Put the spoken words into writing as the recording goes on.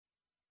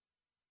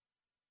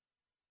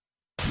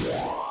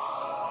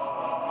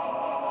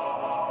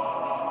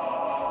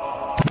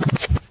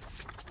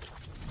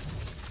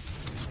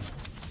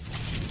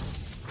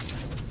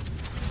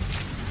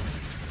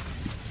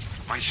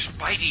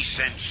spidey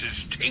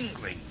senses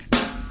tingling.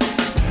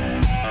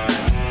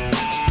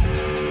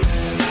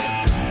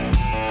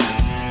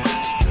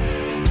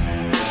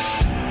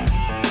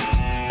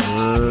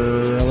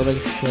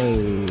 Show.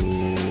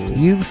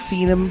 You've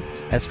seen him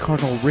as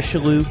Cardinal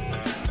Richelieu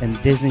in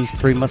Disney's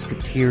Three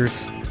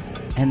Musketeers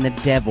and the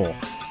Devil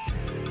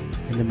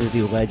in the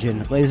movie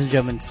Legend. Ladies and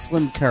gentlemen,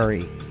 Slim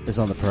Curry is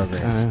on the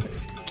program.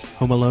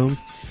 Home Alone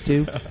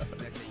 2.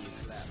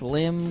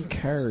 Slim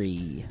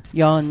Curry.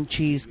 Yon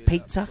Cheese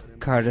Pizza,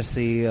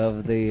 courtesy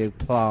of the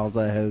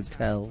Plaza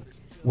Hotel.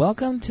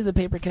 Welcome to the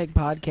Paper Keg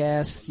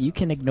Podcast. You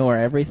can ignore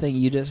everything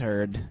you just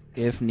heard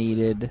if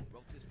needed.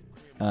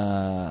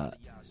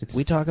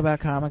 We talk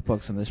about comic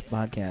books in this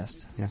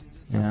podcast. Yeah.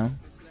 You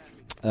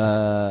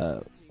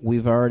know?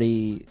 We've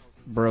already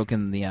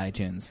broken the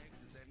iTunes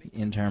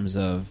in terms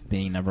of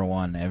being number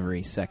one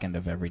every second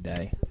of every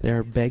day.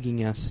 They're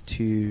begging us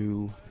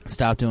to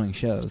stop doing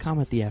shows.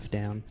 Calm the F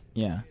down.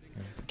 Yeah.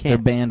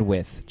 Can't. Their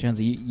bandwidth.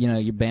 Jonesy, you know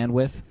your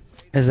bandwidth?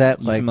 Is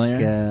that you like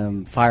familiar?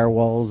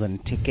 Firewalls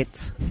and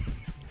tickets?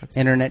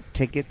 Internet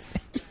tickets?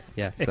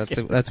 Yes,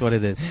 that's what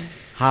it is.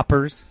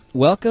 Hoppers?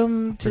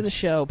 Welcome to the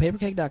show,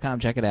 papercake.com.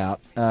 Check it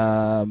out.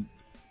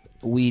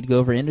 We go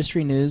over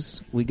industry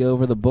news. We go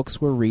over the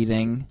books we're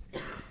reading.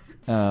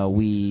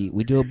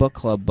 We do a book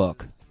club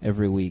book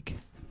every week.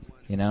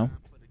 You know?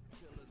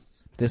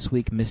 This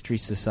week, Mystery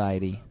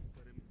Society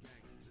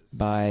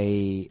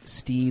by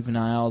Steve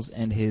Niles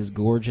and his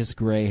gorgeous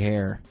gray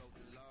hair.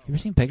 You ever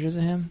seen pictures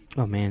of him?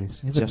 Oh, man.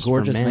 He's a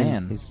gorgeous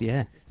man. He's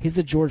the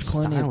George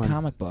Clooney Styling. of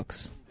comic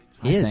books.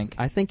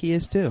 I think he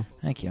is, too.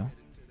 Thank you.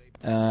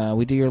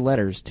 We do your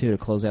letters, too, to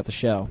close out the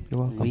show.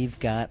 You're welcome. We've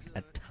got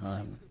a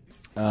ton.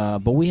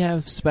 But we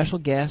have special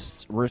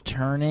guests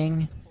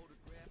returning.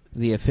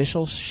 The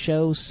official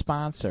show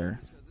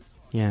sponsor.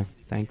 Yeah,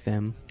 thank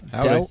them.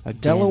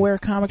 Delaware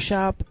Comic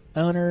Shop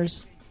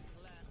owners,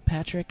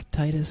 Patrick,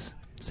 Titus,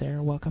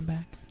 Sarah, welcome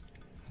back.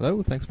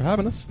 Hello, thanks for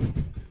having us.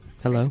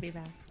 Hello. Great to be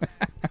back.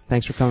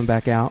 Thanks for coming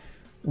back out.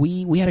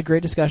 We had a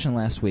great discussion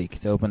last week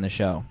to open the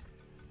show.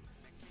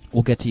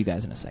 We'll get to you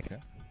guys in a second.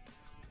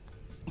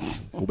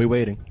 We'll be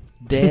waiting.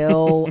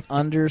 Dale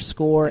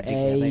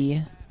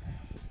 _A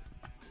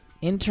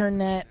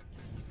internet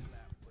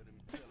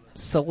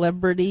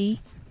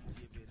celebrity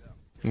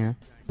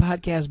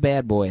podcast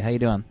bad boy. How you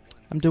doing?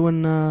 I'm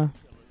doing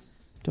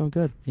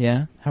good.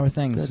 Yeah? How are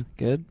things?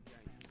 Good?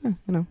 You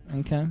know.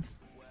 Okay.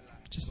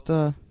 Just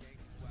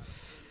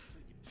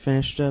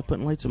finished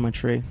putting lights on my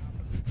tree.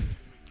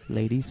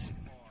 Ladies.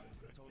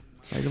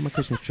 Light on my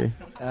Christmas tree.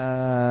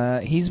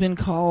 He's been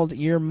called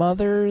your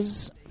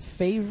mother's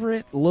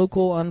favorite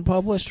local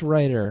unpublished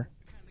writer.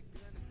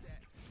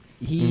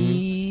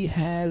 He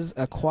has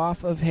a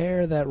coif of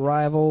hair that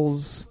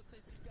rivals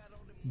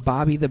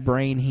Bobby the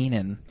Brain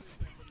Heenan.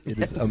 It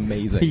is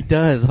amazing. He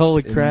does.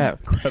 Holy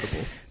crap.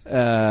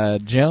 Incredible.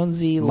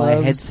 Jonesy My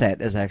loves...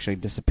 headset is actually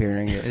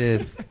disappearing. It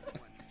is.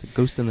 It's a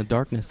ghost in the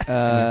darkness.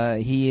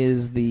 He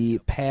is the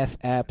Path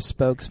app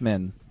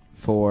spokesman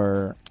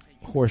for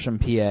Horsham,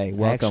 PA.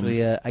 Welcome.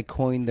 Actually, I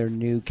coined their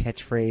new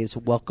catchphrase,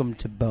 "Welcome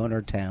to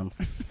Boner Town."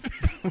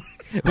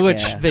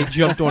 Which they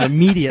jumped on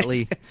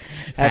immediately.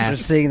 After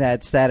seeing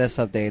that status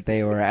update,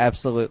 they were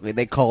absolutely...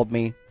 They called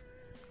me.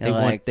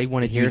 They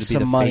wanted you here's to be some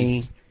the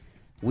money. face.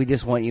 We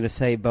just want you to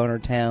say Boner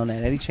Town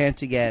at any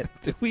chance you get.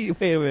 Did we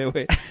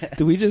wait?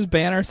 Do we just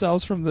ban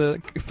ourselves from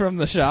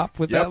the shop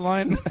with that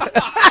line?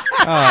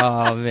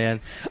 Oh man,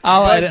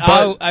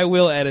 I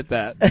will edit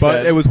that.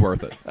 But it was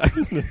worth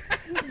it.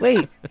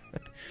 Wait,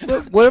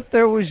 what if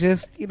there was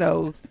just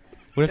What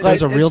if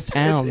there's a real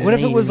town? What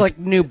if it was like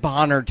New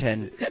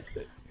Bonnerton?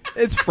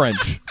 It's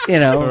French.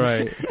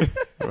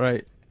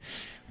 Right.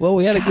 Well,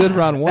 we had a good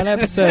run. One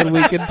episode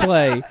we could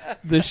play.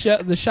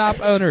 The shop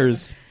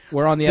owners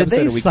were on the Did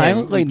episode. they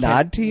silently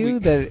nod to you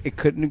that it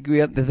couldn't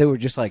agree up? That they were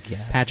just like,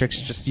 yeah. Patrick's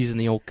just using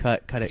the old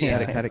cut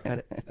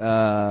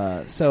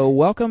it. So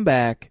welcome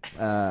back,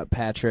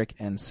 Patrick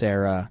and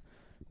Sarah.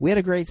 We had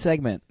a great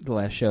segment the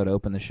last show to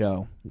open the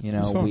show. You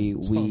know,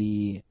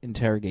 we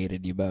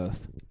interrogated you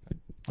both.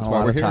 That's on a why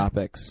lot we're of here.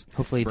 topics.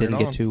 Hopefully, it Bring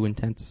didn't it get on. too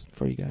intense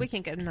for you guys. We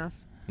can't get enough.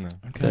 No.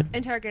 Good.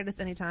 Interrogate us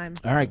anytime.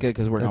 All right, good,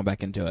 because we're going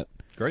back into it.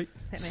 Great.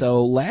 Hit me.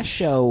 So last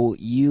show,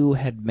 you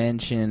had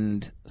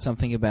mentioned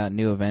something about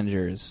New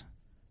Avengers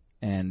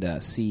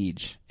and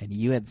Siege, and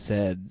you had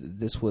said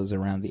this was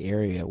around the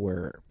area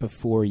where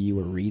before you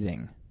were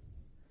reading.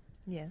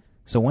 Yes.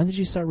 So when did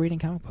you start reading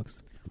comic books?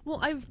 Well,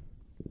 I've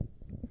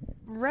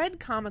read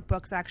comic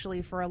books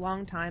actually for a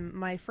long time.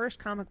 My first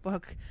comic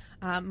book,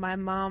 my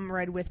mom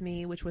read with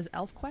me, which was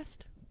ElfQuest.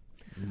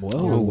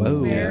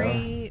 Whoa.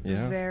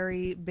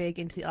 Very big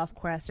into the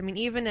ElfQuest. I mean,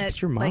 even at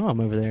It's your mom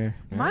over there.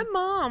 my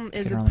mom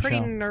is Get her a on the pretty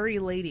show. nerdy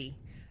lady.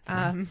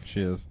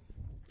 She is.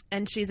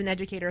 And she's an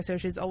educator, so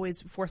she's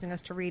always forcing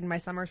us to read. In my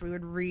summers, we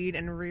would read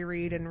and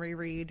reread and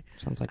reread.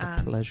 Sounds like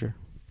a pleasure.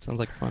 Sounds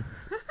like fun.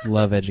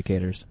 Love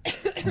educators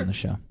on the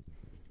show.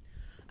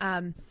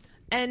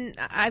 And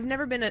I've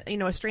never been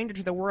a stranger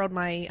to the world.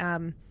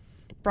 My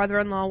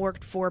brother-in-law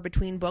worked for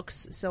Between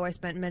Books, so I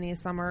spent many a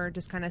summer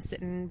just kind of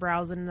sitting,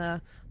 browsing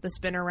the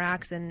spinner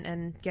racks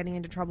and getting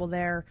into trouble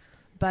there.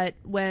 But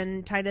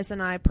when Titus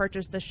and I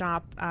purchased the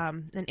shop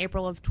in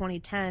April of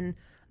 2010,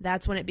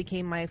 that's when it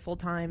became my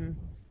full-time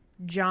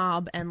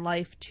job and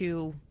life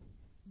to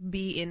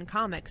be in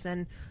comics.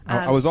 And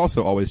I was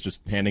also always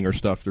just handing her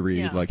stuff to read,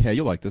 Yeah. like, hey,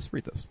 you like this,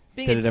 read this.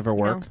 being Did in- it ever you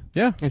know, work?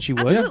 Yeah. And she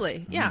would.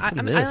 Absolutely, yeah. Listen to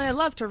I mean, this. I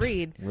love to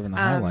read. Living the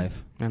high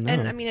life. I know.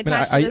 And I mean, But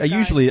attached I to this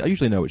guy,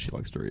 usually know what she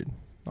likes to read.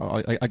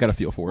 I got a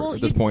feel for well, it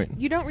at this you, point.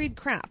 you don't read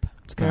crap.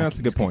 It's Yeah, that's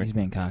a good point. He's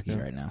being cocky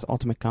right now. It's an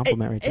ultimate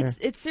compliment right there.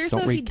 It's seriously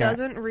Don't he read crap.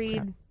 doesn't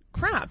read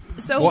crap.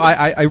 So Well,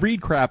 I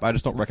read crap. I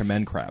just don't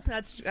recommend crap.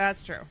 that's true.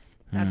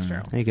 That's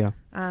true. There you go.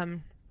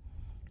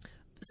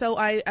 So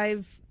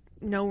I've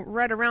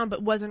read around,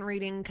 but wasn't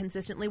reading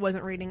consistently.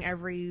 Wasn't reading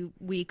every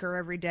week or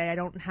every day. I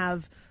don't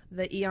have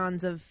the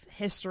eons of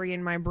history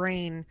in my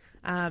brain.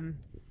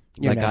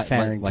 You're Like not I,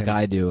 Farrington. like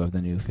I do of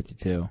the New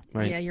 52.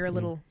 Right. Yeah, you're a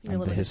little. You're I'm a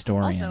the little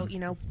historian.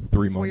 Also,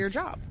 3 for your months.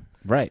 job.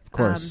 Right, of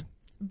course.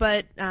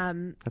 But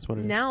That's what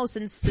it is. now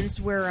since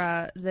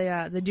we're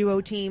the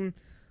duo team,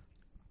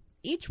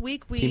 each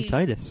week we Team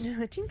Titus.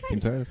 Team Team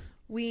Titus. Titus.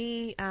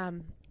 We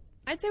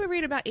I'd say we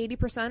read about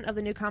 80% of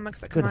the new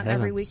comics that come Good out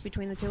every heavens. week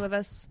between the two of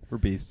us. We're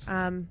beasts.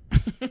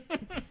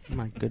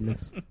 My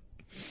goodness.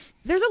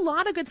 There's a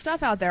lot of good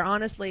stuff out there,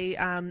 honestly.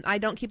 I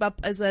don't keep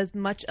up as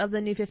much of the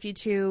New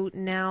 52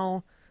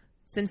 now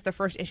since the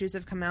first issues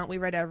have come out. We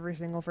read every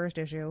single first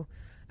issue,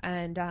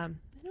 and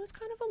it was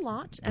kind of a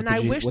lot. And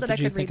I wish that I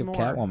could read more. What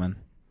did you think of Catwoman?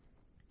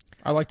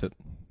 I liked it.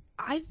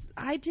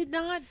 I did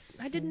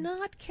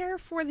not care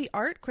for the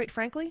art, quite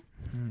frankly.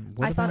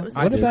 What I thought it was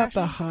What did. about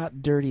the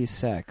hot, dirty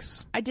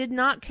sex? I did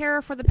not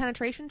care for the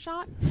penetration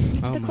shot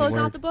Oh, to my close word.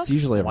 out the book. It's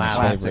usually a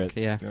Classic. favorite.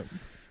 Yeah. Yep.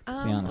 be It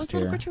honest was a little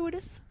here.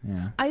 gratuitous.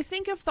 Yeah. I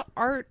think if the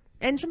art,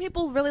 and some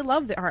people really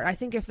love the art, I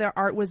think if their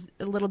art was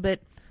a little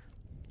bit,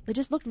 it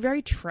just looked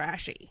very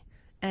trashy.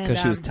 Because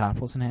she was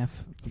topless in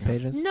half the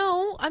pages?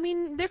 No, I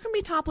mean there can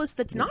be topless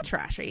that's not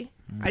trashy.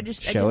 I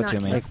just Show I it did to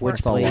not me. care Like for which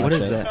it. ball What watch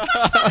is it.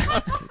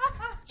 that?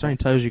 Is there any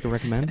titles you can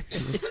recommend?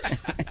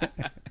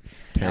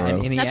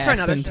 Tarot. Any That's for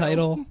another Aspen show.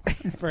 title,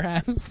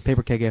 perhaps?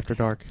 Paper Keg After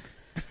Dark.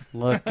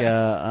 Look,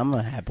 I'm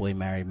a happily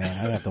married man.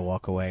 I don't have to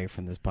walk away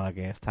from this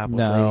podcast. Topless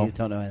No. ladies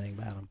don't know anything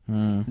about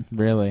them.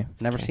 Really?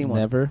 Never seen one.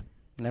 Never?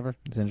 Never.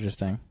 It's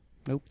interesting.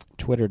 Nope.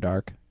 Twitter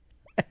dark.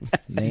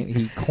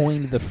 He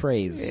coined the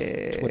phrase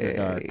Twitter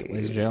dark,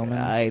 ladies and gentlemen.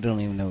 I don't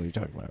even know what you're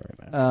talking about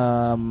right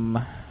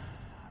now.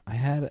 I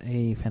had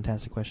a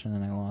fantastic question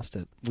and I lost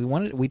it.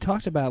 We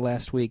talked about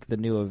last week the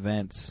new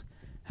events.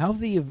 How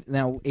have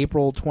now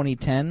April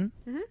 2010?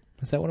 Mhm.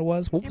 Is that what it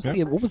was? What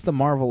was the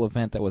Marvel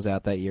event that was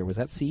out that year? Was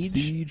that Siege?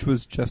 Siege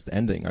was just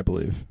ending, I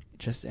believe.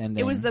 Just ending.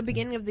 It was the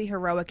beginning of the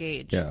heroic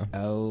age. Yeah.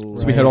 Oh,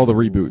 So we had all the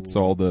reboots,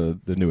 all the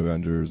new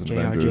Avengers and JR.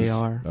 Avengers.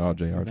 JR. Oh,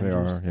 JR,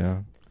 Avengers. JR, yeah.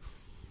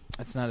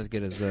 It's not as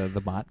good as the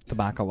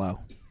Bacalo.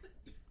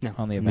 No.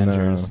 On the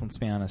Avengers. No. Let's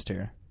be honest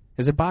here.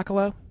 Is it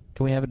Bacalo?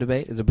 Can we have a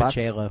debate? Is it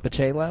Bocello.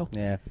 Bocello?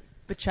 Yeah.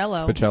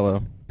 Bocello.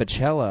 Bocello.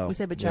 Bocello. We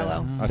say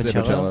Bocello. I said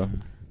Bocello? Bocello.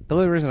 The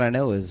only reason I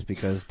know is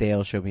because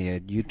Dale showed me a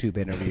YouTube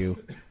interview,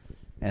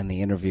 and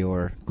the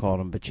interviewer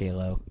called him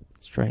Bocello.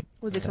 That's right.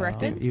 Was it So-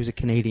 corrected? He was a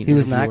Canadian. He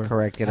was not interviewer.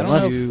 corrected. I don't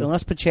Unless, know.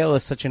 unless Bocello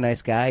is such a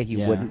nice guy, he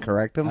Yeah. wouldn't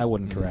correct him. I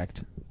wouldn't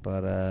correct.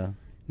 But,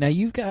 Now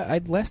you've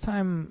got. Last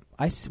time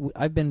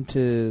I've been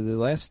to the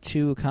last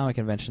two comic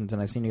conventions,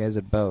 and I've seen you guys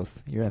at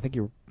both. I think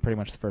you're pretty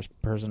much the first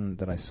person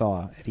that I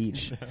saw at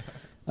each.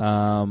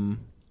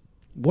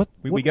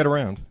 We get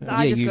around. The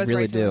eye just you goes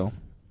really right to do.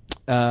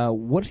 us.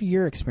 What are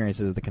your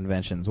experiences at the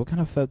conventions? What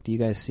kind of folk do you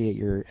guys see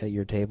at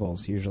your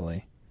tables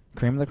usually?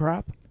 Cream of the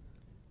crop?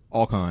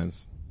 All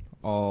kinds.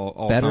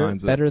 All better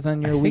kinds. better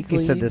than I your think weekly.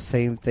 he said the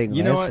same thing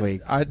You know last what?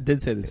 week. I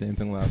did say the same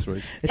thing last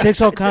week. It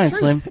takes all It's the kinds,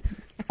 truth. Slim.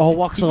 All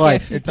walks of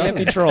life. It Can't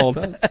be does. trolled.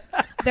 It does.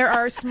 There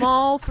are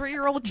small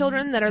 3-year-old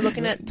children that are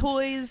looking at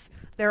toys.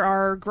 There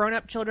are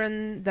grown-up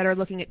children that are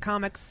looking at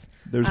comics.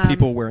 There's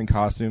people wearing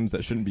costumes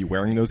that shouldn't be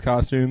wearing those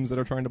costumes that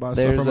are trying to buy stuff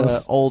There's from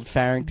us. old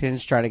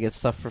Farringtons trying to get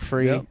stuff for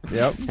free. Yep.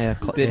 Yep. Yeah,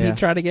 Did yeah. he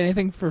try to get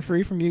anything for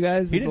free from you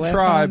guys? He the didn't last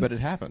try, time? but it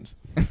happened.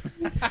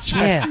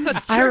 Yeah,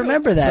 I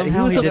remember that.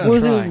 Somehow he he was didn't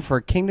was try. it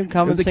for Kingdom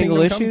Come It and was a single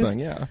Kingdom Come issues. thing,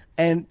 yeah.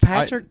 And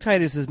Patrick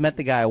Titus has met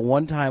the guy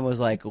one time. Was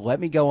like, let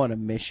me go on a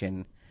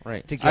mission.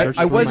 Right. To Search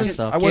I for wasn't.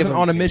 myself. I Give wasn't him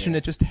on a to mission. you.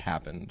 It just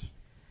happened.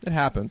 It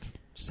happened.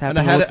 Just And happened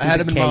I had to it- look I had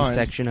through him the in K mind.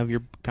 section of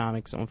your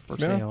comics on for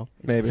Yeah, sale.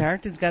 maybe.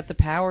 Farrington's got the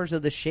powers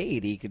of the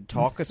shade. He could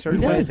talk a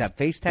certain He way. does. He's got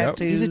face Yep.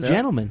 tattoos. He's a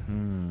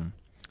gentleman.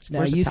 Now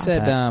Where's the you top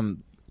said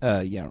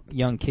hat?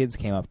 young kids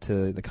came up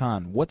to the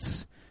con.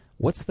 What's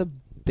the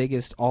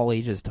biggest all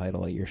ages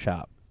title at your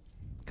shop?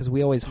 Because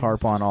we always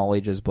harp on all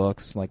ages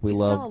books. Like we We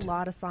saw loved. a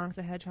lot of Sonic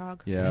the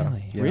Hedgehog. Yeah.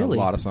 Really? Yeah, Really?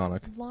 A lot of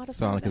Sonic. A lot of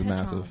Sonic the is Hedgehog.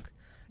 massive.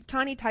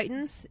 Tiny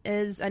Titans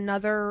is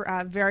another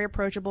very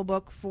approachable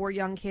book for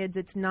young kids.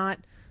 It's not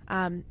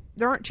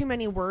there aren't too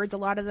many words. A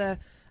lot of the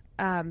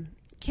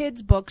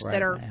kids books Right,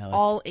 that are my alley.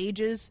 all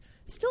ages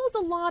still is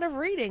a lot of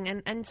reading,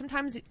 and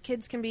sometimes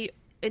kids can be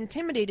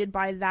intimidated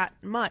by that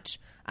much.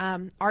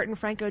 Art and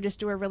Franco just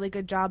do a really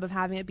good job of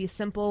having it be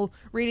simple,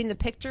 reading the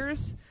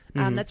pictures.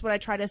 That's what I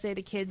try to say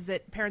to kids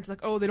that parents are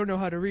like, oh, they don't know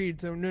how to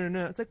read, so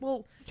no. It's like,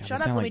 well, God, shut they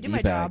up, sound let me like do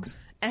my job. D-bags.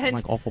 And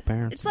like awful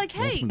parents. it's like,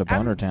 hey, Welcome to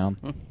Boner Town.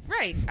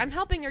 right, I'm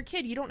helping your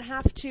kid. You don't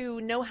have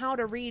to know how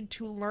to read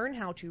to learn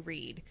how to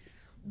read.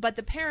 But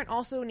the parent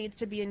also needs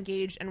to be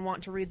engaged and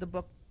want to read the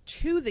book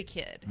to the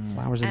kid.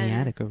 Flowers in the And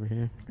attic over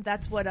here.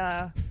 That's what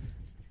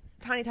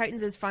Tiny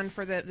Titans is fun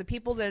for the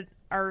people that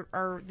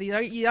are the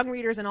young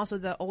readers and also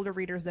the older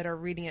readers that are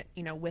reading it,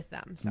 with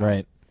them. So.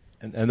 Right.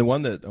 And the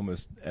one that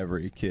almost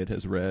every kid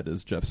has read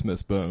is Jeff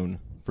Smith's Bone.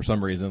 For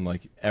some reason,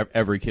 like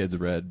every kid's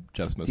read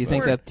Jeff Smith's Do you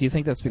Bone.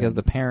 think that's because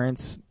the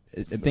parents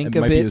think it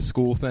of might be it? a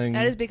school thing?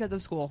 That is because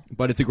of school.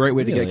 But it's a great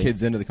way to Really? get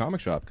kids into the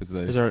comic shop because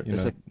they. Is there you know,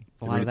 is it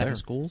a they lot read of that there. in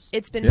schools?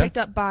 It's been Yeah. picked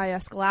up by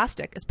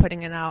Scholastic is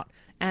putting it out,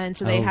 and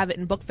so they Oh. have it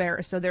in book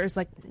fairs. So there's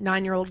like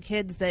 9-year-old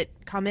kids that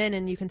come in,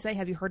 and you can say,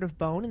 "Have you heard of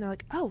Bone?" And they're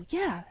like, "Oh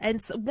yeah."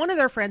 And so one of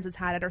their friends has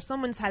had it, or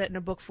someone's had it in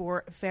a book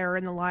fair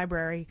in the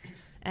library,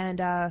 and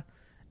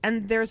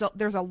there's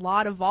a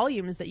lot of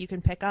volumes that you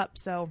can pick up.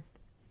 So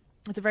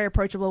it's a very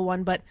approachable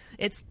one, but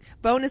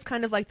Bone is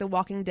kind of like The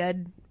Walking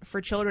Dead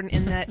for children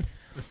in that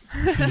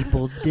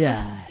People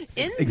die.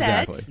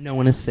 Exactly. that No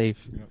one is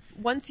safe.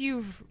 once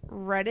you've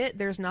read it,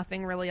 there's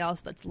nothing really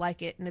else that's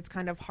like it, and it's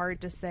kind of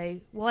hard to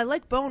say, well, I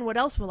like Bone, what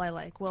else will I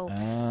like? Well,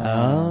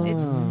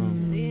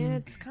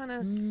 it's kind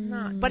of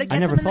not. But it gets I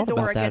never them in thought the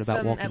door. about It that gets about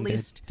them Walking at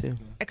least Dead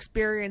too.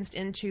 experienced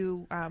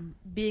into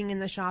being in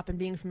the shop and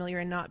being familiar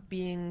and not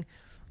being,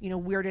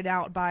 weirded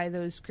out by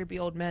those creepy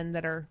old men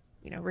that are,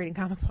 reading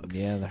comic books.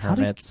 Yeah, the How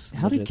do hermits.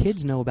 kids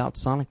midgets. know about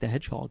Sonic the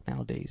Hedgehog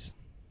nowadays?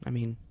 I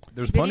mean,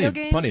 There's Video plenty of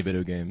games?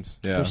 video games.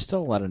 Yeah. There's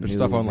still a lot of There's new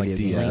stuff on, like,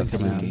 video games DS that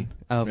come and-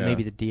 out. Yeah.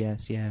 maybe the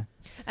DS. Yeah,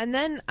 And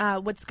then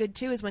what's good,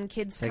 too, is when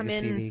kids Sega come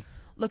in CD.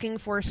 looking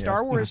for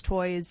Star Wars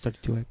toys,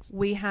 32X.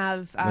 we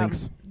have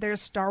Links.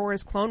 there's Star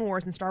Wars Clone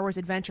Wars and Star Wars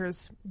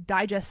Adventures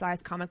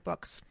digest-sized comic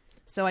books.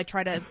 So I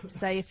try to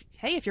say,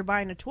 if you're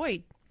buying a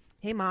toy,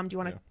 hey, Mom, do you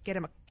want to get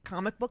him a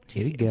comic book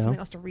too? Here you Get him go. something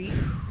else to read?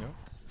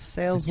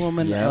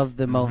 Saleswoman Yep. of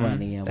the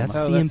millennium. That's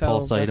how- the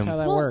impulse how, item. That's how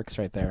that Well- works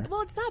right there.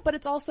 Well, it's not, but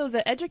it's also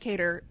the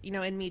educator,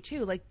 in me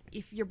too. Like,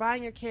 if you're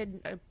buying your kid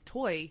a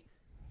toy,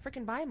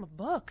 freaking buy him a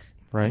book.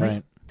 Right.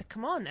 Right.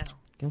 Come on now.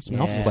 Give 'em some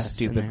Yeah. ElfQuest in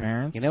Stupid there.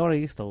 parents. You know what I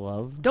used to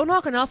love? Don't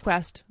knock on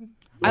ElfQuest.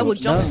 I will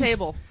jump the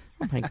table.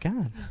 Oh my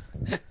god.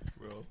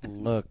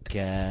 Look, Nerd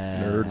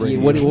Yeah, radio.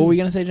 what were we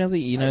gonna say,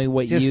 Jonesy? You know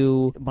what just-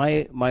 you?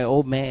 my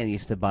old man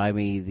used to buy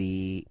me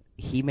the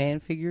He-Man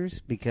figures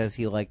because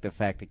he liked the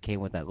fact it came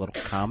with that little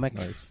comic,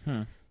 Nice.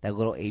 that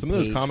little 8-page Some of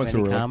those comics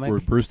mini were comic. were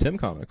Bruce Timm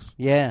comics.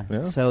 Yeah.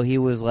 Yeah. So he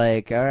was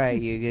like, "All right,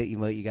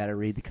 you got to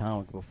read the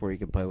comic before you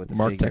can play with the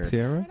Mark figure."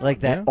 Texiera. Like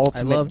that Yeah.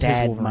 ultimate loved his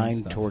dad Wolverine mind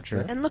stuff.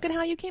 torture. And look at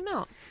how you came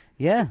out.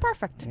 Yeah.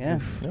 Perfect. Yeah.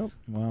 Yep.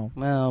 Well,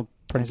 Well,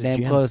 pretty As a damn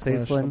gem, close, eh,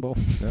 Slim?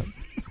 Yep.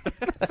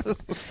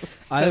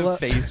 I That love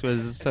face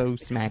was so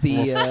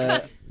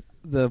smackable.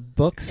 the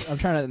books. I'm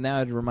trying to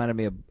now. It reminded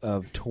me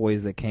of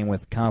toys that came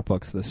with comic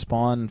books. The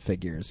Spawn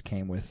figures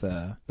came with.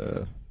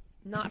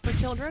 Not for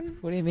children.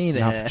 What do you mean?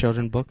 Not for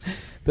children books.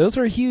 Those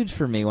were huge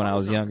for me when I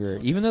was younger.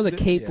 Even though the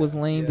cape was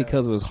lame yeah.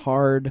 because it was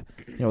hard,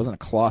 it wasn't a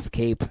cloth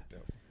cape.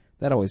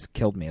 That always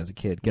killed me as a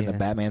kid. Getting a Yeah.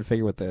 Batman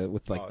figure with the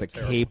terrible.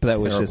 cape that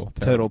was just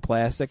Terrible. total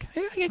plastic.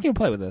 Hey, I can't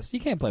play with this. You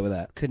can't play with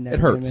that. Couldn't It have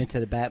put hurts. him into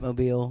the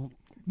Batmobile.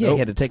 Yeah, Nope. you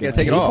had to take You his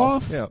gotta take it cape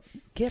off. Yeah.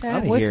 Get out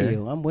I'm of with here.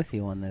 you. I'm with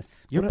you on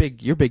this. You're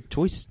big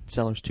toy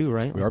sellers too,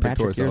 right? We Like are big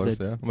toy Patrick, you're sellers.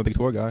 the Yeah. I'm a big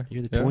toy guy.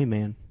 you're the Yeah. toy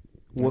man.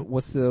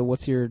 What's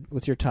your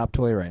top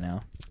toy right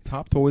now?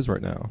 Top toys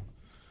right now.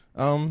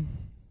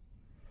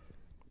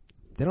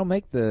 They don't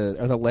make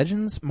are the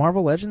Legends,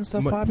 Marvel Legends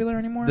stuff But popular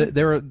anymore?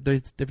 They're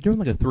doing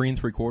like a 3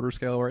 3/4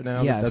 scale right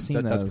now. Yeah, I've that's,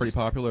 seen that's those. pretty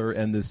popular,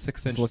 and the I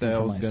 6-inch was looking for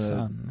scale is my going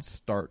son. to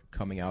start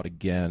coming out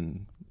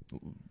again,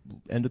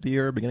 end of the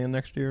year, beginning of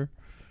next year.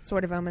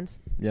 Sword of Omens.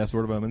 Yeah,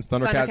 Sword of Omens,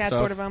 Thundercat stuff.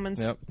 Sword of Omens.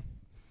 Yep.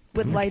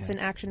 With lights Thundercats. and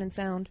action and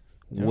sound.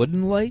 Yeah.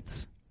 Wooden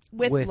lights?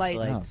 With Lights.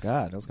 Oh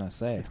God, I was gonna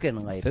say It's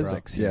getting late, bro.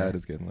 physics. Yeah, here. it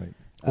is getting late.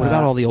 What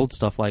about all the old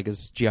stuff? Like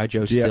is GI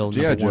Joe still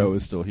G.I. number Joe one?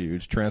 is still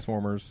huge.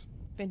 Transformers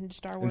Vintage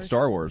Star Wars. and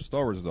Star Wars.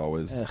 Star Wars is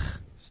always. Ugh,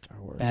 Star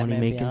Wars? Batman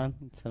Money-making. Beyond.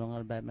 Said a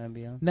lot of Batman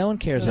Beyond. No one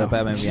cares about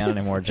Batman Beyond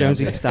anymore.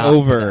 Jonesy, Jonesy. stop.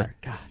 Over.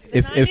 God. The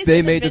If 90s they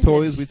isn't made the vintage.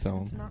 toys, we'd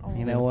sell It's them. not old.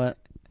 You know what?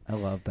 I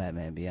love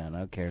Batman Beyond. I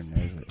don't care who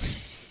knows it.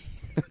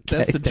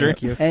 That's the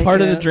drink. And, Part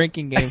you of the know-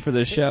 drinking game for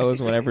this show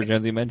is whenever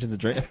Jonesy mentions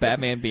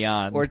Batman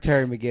Beyond, Or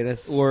Terry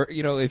McGinnis. or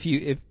if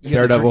you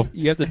Daredevil.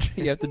 you have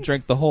to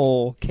drink the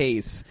whole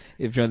case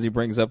if Jonesy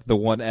brings up the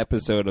one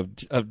episode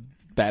of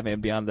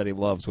Batman Beyond that he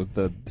loves with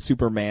the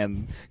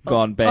Superman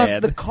gone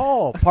bad. The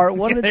Call, part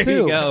 1 and 2. There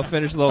you go.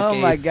 Finish the whole Oh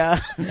case. my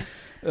god.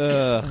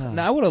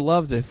 Now I would have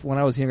loved if when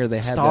I was younger they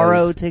had Starro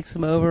those, takes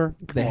him over.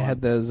 they Come on.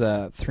 had those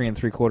 3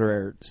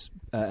 3/4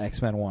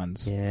 X-Men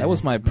ones. Yeah. That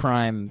was my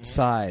prime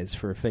size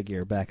for a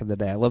figure back in the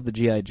day. I loved the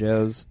G.I.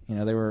 Joes.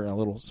 They were a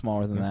little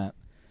smaller than that.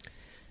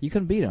 You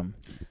couldn't beat them.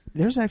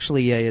 There's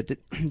actually a. Did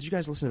you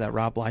guys listen to that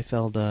Rob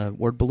Liefeld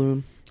word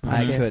balloon?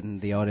 I podcast. couldn't.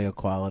 The audio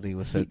quality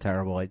was so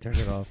terrible. I turned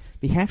it off.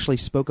 He actually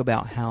spoke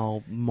about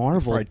how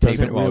Marvel Probably taping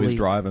doesn't it while he was really.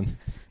 driving.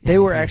 They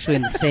were actually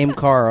in the same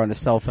car on a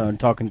cell phone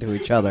talking to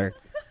each other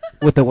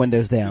with the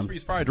windows down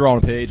He's probably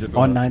drawing a page of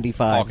on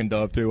 95. Hawk and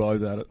Dove too while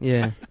he's at it.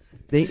 Yeah,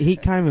 he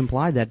kind of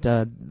implied that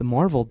the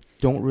Marvel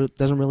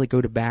doesn't really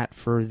go to bat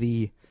for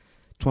the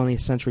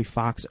 20th Century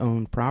Fox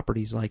owned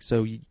properties. Like,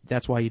 so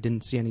that's why you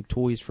didn't see any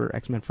toys for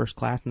X-Men First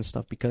Class and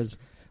stuff, because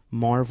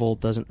Marvel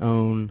doesn't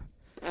own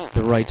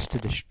the rights to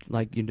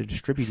to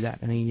distribute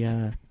that.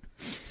 And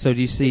so do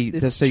you see?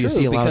 It's So you true,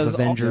 see a lot of because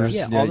Avengers.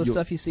 all the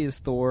stuff you see is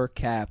Thor,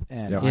 Cap,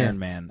 and Yeah. Iron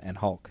Man, and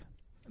Hulk.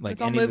 Like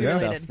It's all any of the movie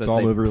stuff related. that It's all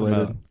they movie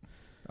promote.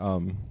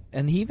 related.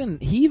 And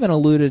he even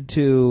alluded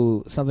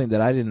to something that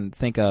I didn't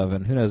think of,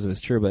 and who knows if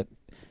it's true, but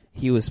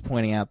he was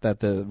pointing out that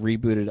the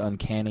rebooted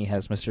Uncanny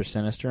has Mr.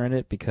 Sinister in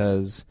it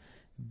because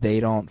they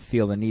don't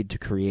feel the need to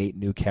create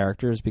new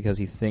characters, because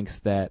he thinks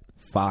that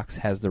Fox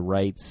has the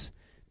rights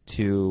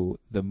to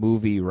the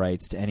movie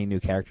rights to any new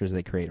characters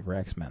they create for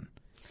X-Men.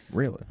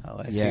 Really? Oh,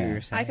 I see Yeah. what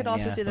you're saying. I could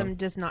also yeah. see them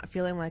just not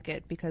feeling like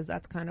it, because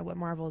that's kind of what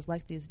Marvel is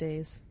like these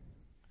days.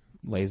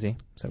 Lazy?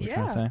 Is that what you're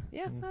trying to say?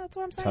 Yeah, that's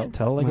what I'm Tell, saying.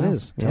 tell it like Wow. it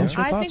is. Tell Yeah. us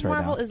your I thoughts think right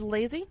Marvel now. is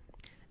lazy,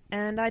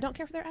 and I don't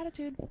care for their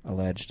attitude.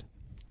 Alleged.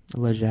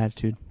 Alleged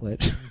attitude.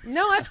 Alleged.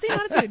 No, I've seen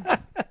attitude.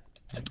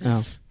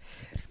 Oh,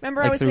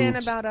 Remember, Like I was through saying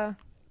about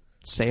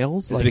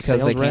sales. Is Like it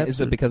because sales they reps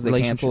is it or because they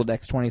relationship? canceled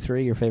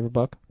X-23, your favorite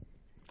book?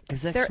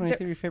 Is They're- X-23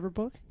 your favorite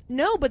book?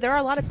 no, but there are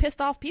a lot of pissed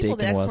off people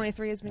Dakin that was.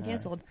 X-23 has been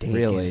canceled.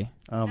 Really?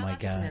 Oh Now my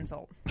that's just an god.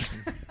 insult.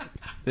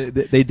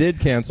 They did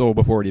cancel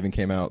before it even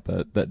came out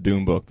that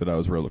Doom book that I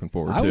was really looking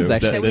forward I to. was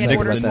actually That we had Nick,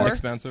 ordered Nick for?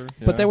 Spencer.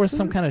 But there was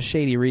some kind of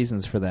shady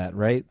reasons for that,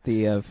 right?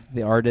 The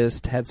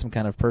artist had some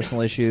kind of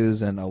personal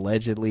issues, and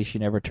allegedly she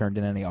never turned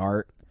in any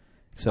art.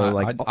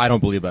 So I don't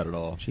believe that at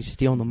all. She's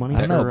stealing the money. I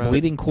don't know. for,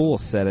 Bleeding Cool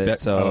said it,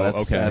 so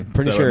that's, okay. I'm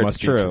pretty So sure it it's must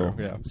be true.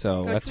 true, yeah.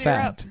 So Go that's clear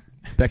up. fact.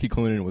 Becky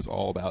Cloonan was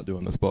all about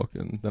doing this book,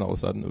 and then all of a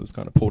sudden it was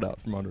kind of pulled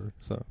out from under her.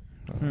 So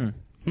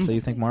So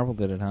you think Marvel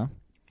did it, huh?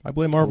 I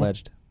blame Marvel.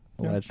 Alleged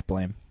Yeah.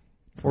 blame.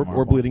 Or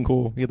Marvel. Bleeding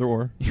Cool, either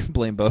or. You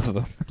blame both of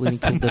them. Bleeding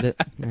Cool did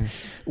it.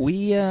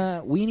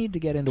 Yeah. We need to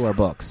get into our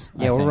books.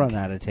 Yeah, I we're think. running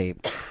out of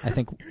tape. I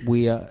think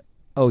we.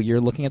 Oh,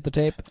 you're looking at the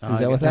tape? Is Oh,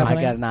 that what's I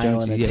happening? got an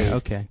island Jonesy, of yeah, tape.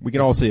 okay. We can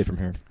all see it from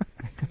here.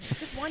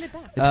 Just wind it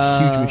back. It's a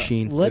huge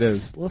machine.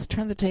 Let's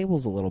turn the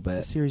tables a little It's a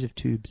bit. series of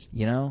tubes.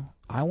 You know,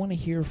 I want to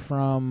hear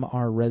from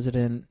our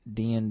resident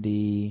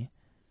D&D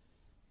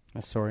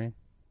Historian.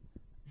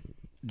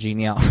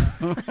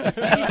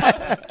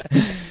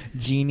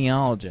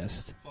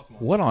 genealogist.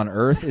 What on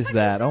earth is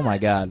that? Oh my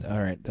God! All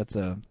right, that's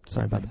a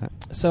Sorry about that.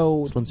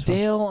 So Slim's fun.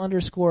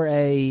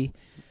 Dale_A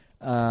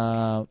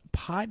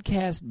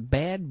podcast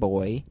bad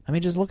boy. I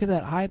mean, just look at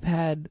that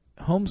iPad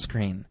home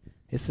screen.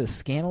 It's the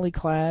scantily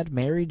clad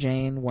Mary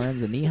Jane wearing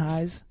the knee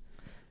highs.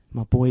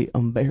 My boy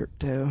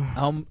Umberto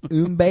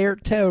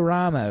Humberto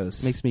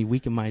Ramos. makes me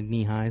weak in my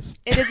knee highs.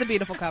 It is a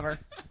beautiful cover.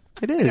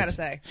 It I is. gotta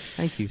say.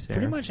 Thank you, Sarah.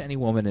 Pretty much any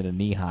woman in a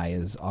knee high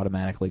is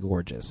automatically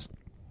gorgeous.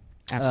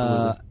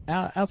 Absolutely.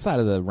 Outside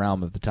of the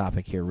realm of the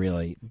topic here,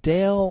 really.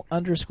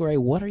 Dale_A,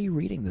 what are you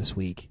reading this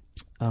week?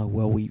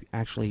 Well, we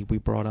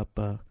brought up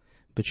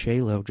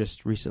Bachalo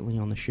just recently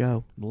on the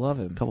show Love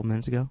a him couple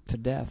minutes ago. to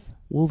death.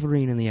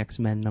 Wolverine and the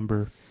X-Men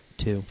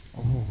 #2.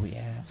 Oh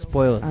yeah.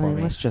 Spoil it I for mean,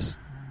 me. let's just.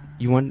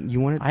 You want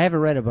it? I haven't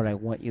read it, but I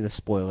want you to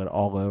spoil it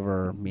all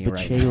over me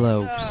right now.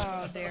 Bachalo.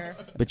 Oh dear.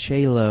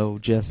 Bachalo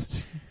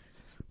just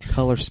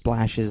color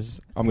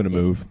splashes. I'm going to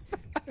move.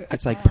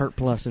 It's like Pert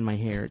Plus in my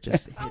hair. It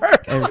just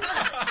hits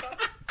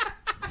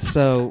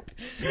So,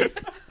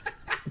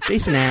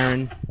 Jason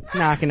Aaron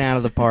knocking out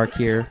of the park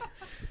here.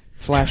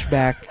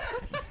 Flashback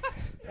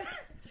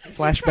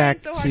Trying so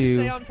hard to stay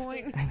to. on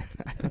point.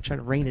 I'm trying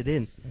to rein it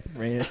in.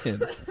 Rein it in.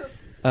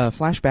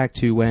 Flashback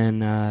to when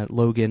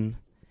Logan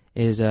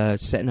is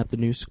setting up the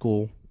new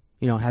school.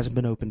 You know, it hasn't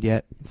been opened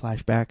yet.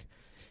 Flashback.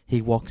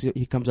 He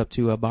comes up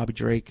to Bobby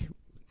Drake.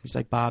 He's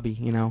like, Bobby,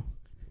 you know,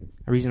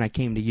 the reason I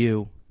came to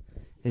you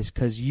is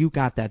because you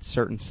got that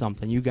certain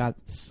something. You got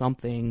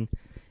something,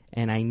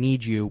 and I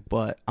need you,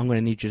 but I'm going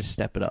to need you to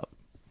step it up.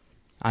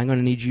 I'm going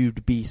to need you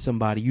to be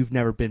somebody you've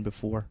never been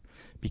before,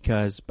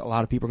 because a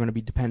lot of people are going to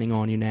be depending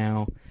on you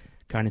now,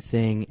 kind of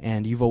thing,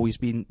 and you've always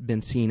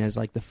been seen as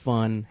like the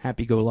fun,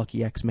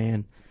 happy-go-lucky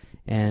X-Man,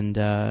 and,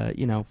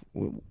 you know,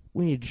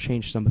 we need to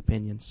change some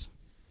opinions.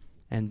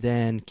 And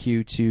then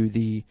cue to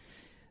the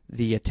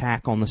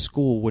attack on the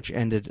school, which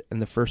ended in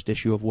the first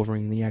issue of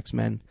Wolverine and the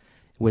X-Men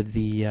with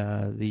the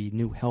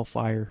new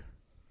Hellfire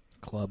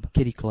Club.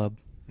 Kitty Club.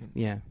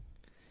 Yeah.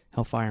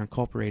 Hellfire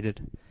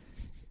Incorporated.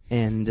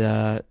 And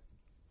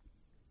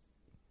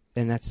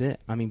that's it.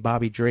 I mean,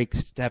 Bobby Drake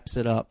steps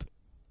it up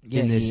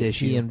in this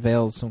issue. He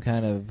unveils some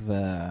kind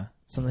of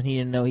something he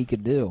didn't know he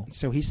could do.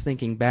 So he's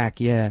thinking back,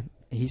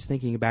 he's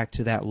thinking back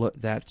to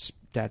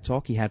that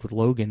talk he had with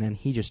Logan, and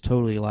he just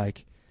totally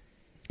like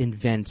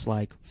invents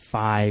like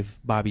 5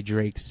 Bobby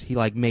Drakes. He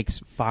like makes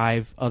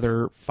 5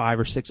 or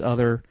 6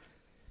 other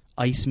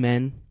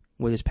Icemen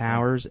with his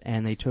powers,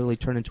 and they totally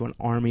turn into an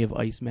army of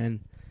Icemen.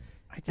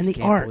 I just And the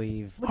can't art.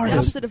 believe. What's the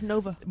Artists- opposite of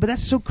Nova? But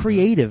that's so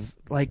creative.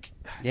 Like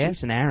Yeah.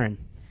 Jason Aaron.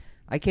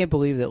 I can't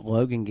believe that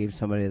Logan gave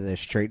somebody the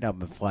straighten up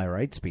and fly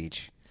right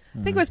speech.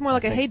 I think it was more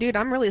like I a, think- hey, dude,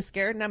 I'm really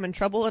scared and I'm in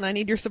trouble and I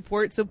need your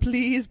support, so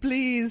please,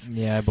 please.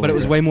 Yeah, I But it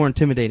was way more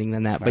intimidating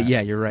than that. But Right.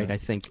 yeah, you're right. I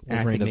think. And I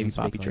Wolverine think maybe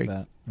doesn't Bobby speak Drake. like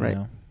that. Right. You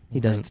know? He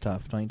doesn't.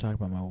 Wolverine's tough. Don't you talk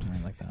about my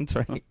Wolverine like that. That's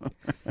right.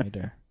 You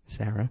dare.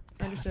 Sarah.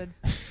 Understood.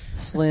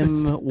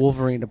 Slim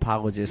Wolverine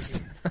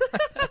apologist.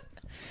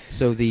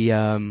 So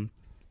the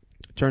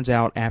turns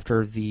out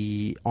after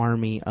the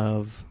army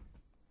of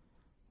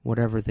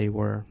whatever they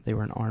were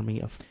an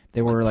army of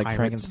They were like pirates.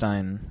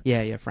 Frankenstein.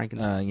 Yeah,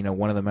 Frankenstein.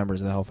 One of the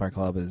members of the Hellfire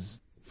Club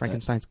is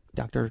Frankenstein's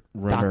doctor's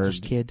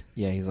rumored- kid.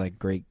 yeah, he's like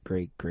great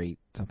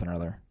something or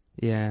other.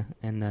 Yeah,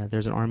 and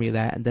there's an army of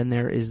that, and then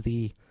there is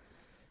the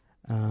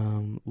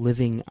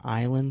Living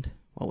Island.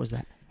 What was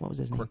that? What was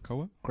his name?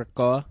 Krakoa?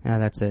 Krakoa. Yeah,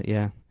 that's it.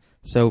 Yeah.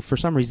 So for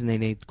some reason they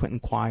named Quentin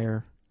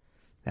Quire,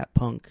 that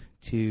punk,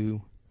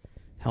 to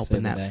help Save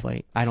in the that day.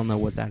 fight. I don't know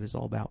what that is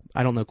all about.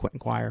 I don't know Quentin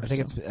Quire. I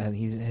think so. it's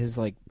he's his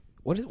like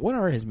what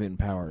are his mutant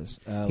powers?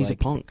 He's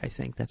like, a punk. I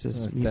think that's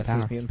his That's mutant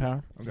power. his mutant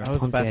power. Okay. I was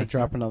Punk about to egg.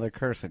 drop another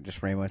curse. I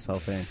just ran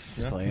myself in.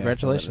 Just to let you know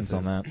Congratulations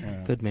what on this that.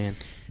 is. Good man.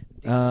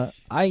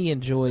 I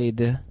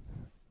enjoyed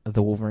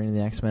the Wolverine and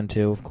the X-Men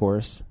too, of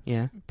course.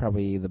 Yeah.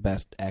 Probably the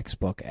best X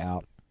book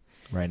out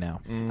right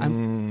now,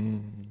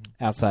 Mm,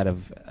 outside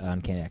of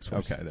Uncanny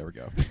X-Force. okay, there we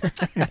go.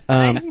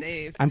 Nice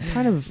save. I'm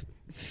kind of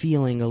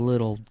feeling a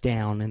little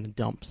down in the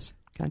dumps.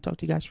 Can I talk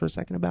to you guys for a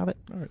second about it?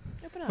 All right,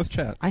 Open up. let's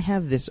chat. I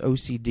have this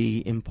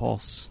OCD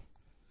impulse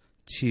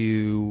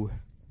to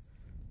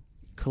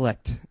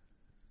collect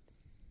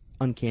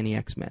Uncanny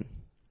X-Men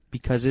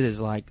because it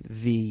is like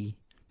the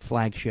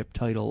flagship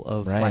title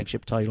of Right.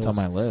 flagship titles It's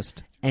on my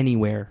list.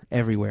 anywhere,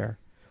 everywhere.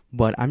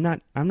 But I'm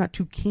not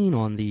too keen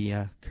on the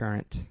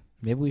current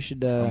Maybe we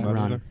should I'm not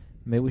run. either.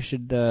 maybe we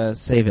should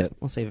save it.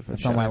 We'll save it for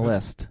It's the on show. my Save it.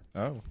 list.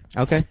 Oh,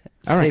 Okay.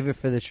 All right. Save it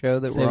for the show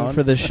that Save we're it on.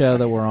 for the show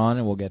that we're on,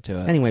 and we'll get to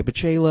it. Anyway,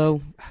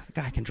 Bachalo, the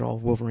guy can draw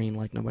Wolverine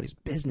like nobody's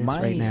business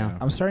right now.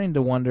 I'm starting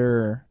to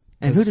wonder.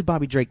 And who 'cause- did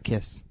Bobby Drake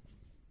kiss?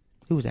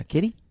 Who was that?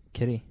 Kitty?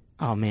 Kitty?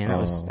 Oh man,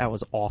 that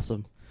was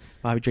awesome.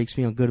 Bobby Drake's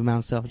feeling good about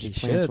himself. He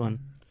Just plants should. one.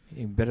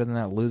 Better than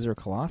that loser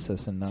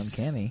Colossus and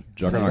Uncanny.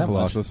 Juggernaut Tell you that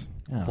much. Colossus.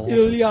 Oh, Balls.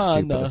 it's the Juliana.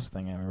 stupidest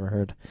thing I've ever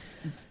heard.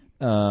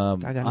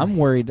 I got I'm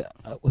worried.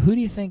 Who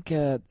do you think?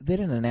 They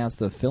didn't announce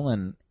the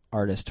fill-in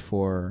artist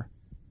for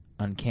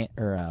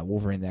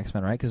Wolverine the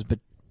X-Men, right? Because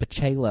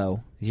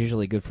Bachalo is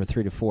usually good for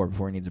 3 to 4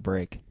 before he needs a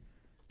break.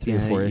 3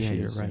 to 4 yeah,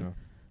 issues. You're right.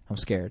 I'm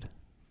scared.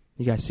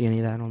 You guys see any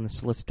of that on the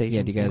solicitation?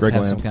 Yeah, do you guys Greg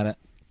have Land. some kind of?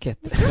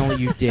 Don't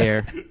you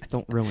dare!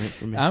 Don't ruin it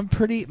for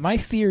me. My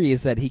theory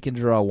is that he can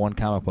draw one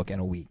comic book in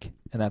a week,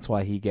 and that's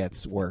why he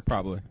gets work.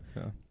 Probably.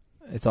 Yeah.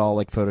 It's all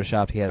like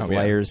photoshopped. He has Oh, yeah.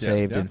 layers Yeah,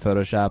 saved yeah. in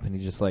Photoshop, and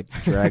he just like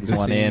drags The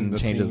one scene, in, the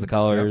changes scene. the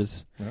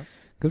colors. Yep. Yep.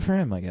 Good for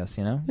him, I guess.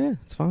 You know. Yeah,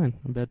 it's fine.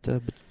 But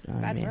Bad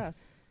man, for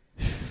us.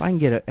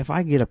 if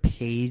I get a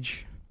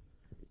page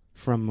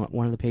from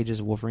one of the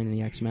pages of Wolverine and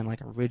the X-Men, like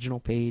original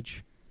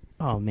page,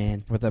 oh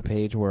man, With that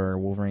page where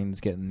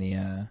Wolverine's getting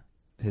the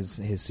his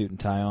suit and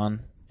tie on,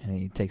 and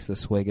he takes the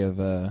swig of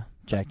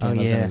Jack oh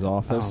Daniels yeah, in his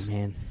office. Oh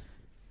man,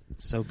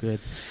 so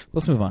good.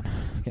 Let's move on.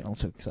 I'm getting all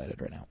too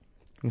excited right now.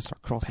 I'm gonna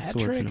start crossing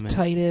swords in a Patrick minute.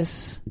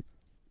 Titus,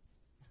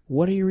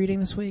 what are you reading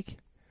this week?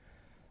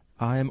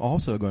 I am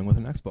also going with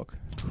an X book.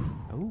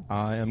 Oh.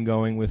 I am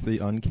going with the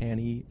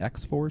Uncanny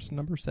X-Force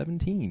number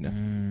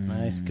 17.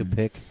 Nice, good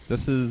pick.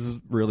 This is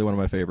really one of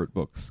my favorite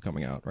books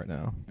coming out right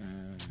now.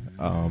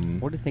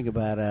 What do you think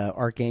about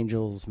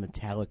Archangel's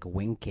metallic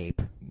wing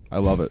cape? I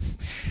love it.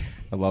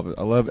 I love it.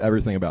 I love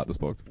everything about this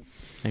book.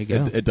 There you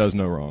go. It does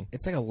no wrong.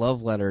 It's like a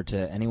love letter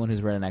to anyone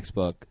who's read an X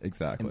book,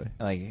 Exactly.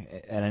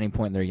 like at any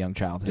point in their young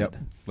childhood.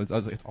 Yep.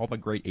 It's all the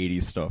great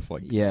 80s stuff,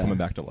 like Yeah. coming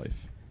back to life.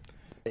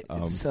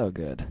 It's so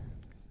good.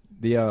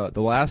 The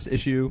last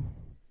issue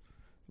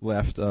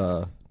left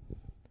all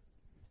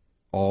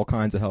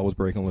kinds of hell was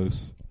breaking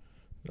loose.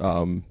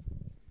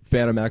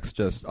 Phantom X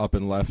just up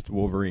and left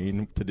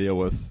Wolverine to deal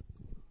with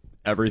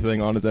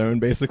everything on his own,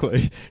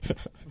 basically.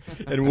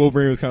 And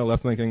Wolverine was kind of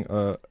left thinking,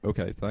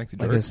 okay, thanks.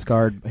 Like his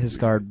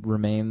scarred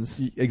remains.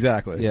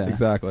 Exactly. Yeah.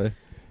 Exactly.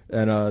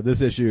 And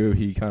this issue,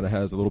 he kind of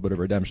has a little bit of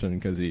redemption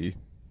because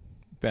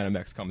Phantom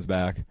X comes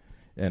back,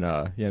 and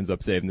he ends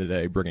up saving the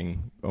day,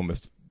 bringing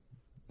almost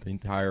the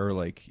entire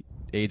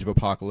Age of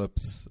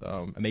Apocalypse,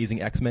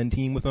 Amazing X-Men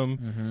team with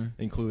him,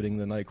 including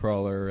the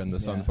Nightcrawler and the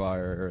Yeah.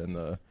 Sunfire and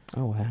the.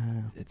 Oh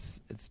wow!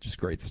 It's just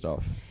great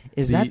stuff.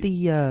 Is that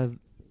the?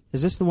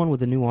 Is this the one with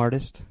the new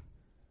artist?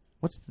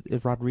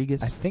 Is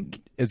Rodriguez? I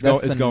think It's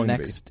that's it's the going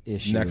next to be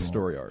issue. next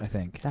story arc. I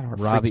think That art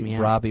freaks me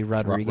out. Robbie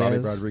Rodriguez. Robbie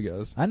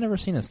Rodriguez. I've never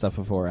seen his stuff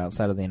before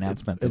outside of the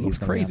announcement. It that looks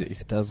he's coming out. crazy.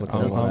 It does look It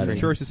does a look little I'm crazy.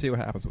 curious to see what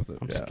happens with it.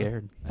 I'm Yeah.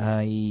 scared.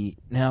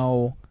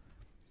 Now,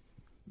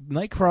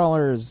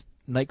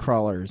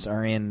 Nightcrawlers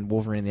are in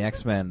Wolverine and the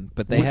X-Men,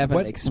 but they haven't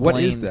what explained.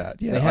 is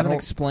that? Yeah, they I haven't don't-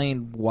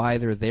 explained why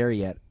they're there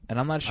yet, and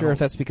I'm not sure don't- if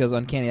that's because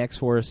Uncanny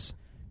X-Force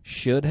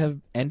should have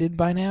ended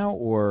by now,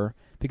 or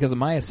because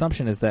my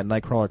assumption is that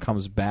Nightcrawler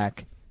comes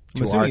back I'm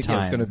to our assuming time.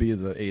 it's going to be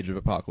the Age of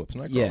Apocalypse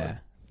Nightcrawler. Yeah,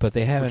 but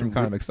they haven't. Which I'm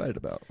kind of excited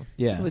about.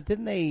 Yeah, But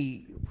didn't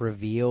they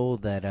reveal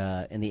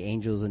that in the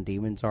Angels and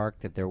Demons arc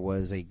that there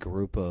was a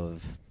group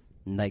of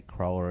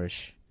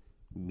Nightcrawlerish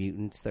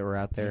mutants that were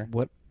out there?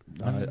 What?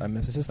 I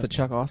missed Is this the that.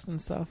 Chuck Austin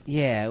stuff?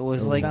 Yeah, it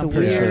was like I'm the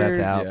pretty weird. sure that's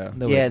out. Yeah.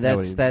 Nobody- yeah,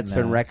 nobody- that's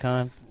been no.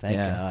 retconned. Thank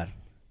Yeah. God.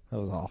 That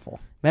was awful.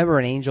 Remember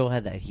when Angel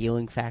had that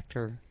healing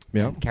factor?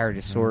 Yeah. And carried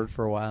a sword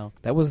for a while.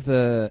 That was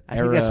the I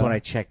era. think that's when I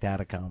checked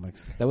out of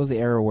comics. That was the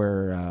era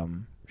where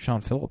Sean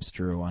Phillips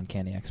drew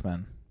Uncanny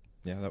X-Men.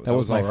 Yeah, That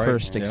was my all right.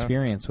 first Yeah.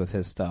 experience with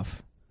his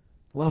stuff.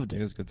 Loved It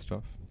it. was good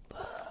stuff.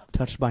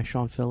 Touched by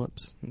Sean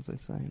Phillips, as they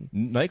say.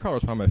 Nightcrawler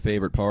is probably my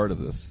favorite part of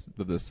this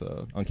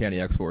Uncanny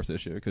X-Force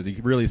issue because you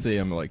can really see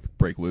him like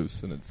break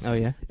loose, and it's Oh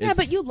yeah. Yeah, it's-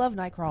 but you love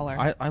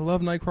Nightcrawler. I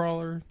love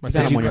Nightcrawler. My You got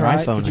Did him you on your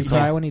cry? iPhone, Did you I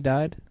cry saw. when he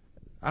died?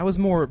 I was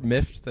more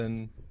miffed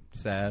than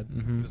sad.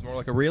 Mhm. It was more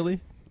like a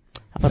really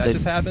How about that the-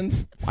 just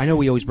happened. I know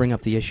we always bring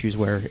up the issues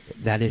where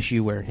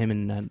him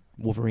and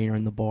Wolverine are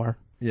in the bar.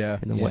 Yeah,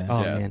 In the Yeah.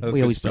 oh Yeah, man, that's we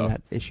good always bring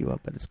stuff. that issue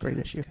up, but it's a great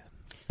issue.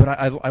 but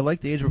I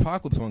like the Age of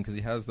Apocalypse one because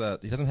he has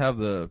that. He doesn't have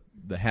the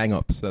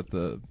hang-ups that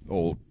the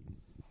old.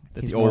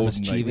 That He's the more old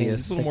mischievous.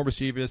 He's a little more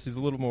mischievous. He's a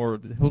little more.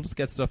 He'll just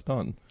get stuff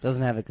done.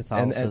 Doesn't have a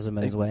Catholicism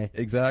in his way.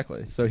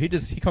 Exactly. So he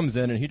comes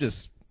in and he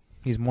He's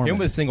he Mormon.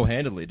 almost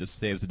single-handedly just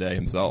saves the day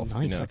himself.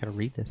 Nice, You know? I gotta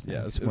read this.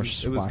 Yeah, It's it more was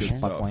good stuff.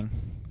 swashbuckling.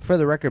 For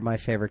the record, my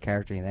favorite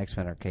character in the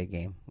X-Men arcade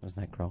game was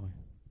Nightcrawler.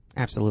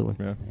 Absolutely.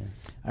 Yeah.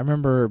 I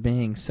remember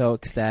being so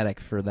ecstatic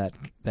for that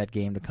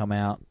game to come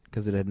out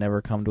because it had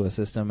never come to a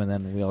system, and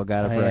then we all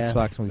got it for Oh, yeah.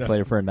 Xbox and we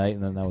played it for a night,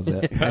 and then that was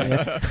it.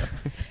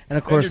 And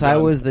of course, you're I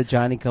done. was the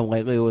Johnny Come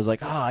Lately who was like,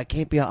 "Oh, I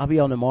can't be. I'll be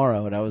on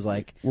tomorrow." And I was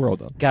like, We're all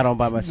done. got on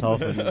by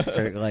myself, and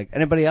they're like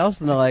anybody else,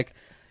 and they're like,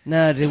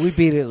 "No, dude, we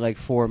beat it in like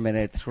 4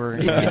 minutes.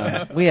 We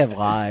have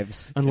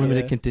lives."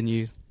 Unlimited Yeah.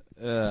 continues.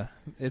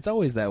 It's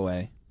always that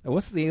way.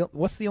 What's the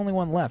only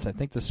one left? I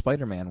think the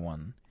Spider-Man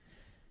one.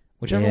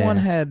 Whichever Yeah. one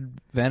had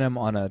Venom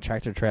on a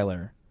tractor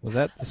trailer. Was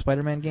that the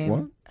Spider-Man game?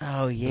 What?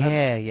 Oh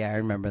yeah, I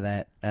remember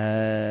that.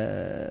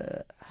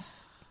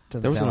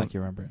 Doesn't There was sound a- like you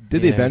remember it.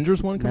 Did the Yeah.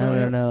 Avengers one come out?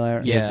 yet?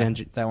 No. Yeah,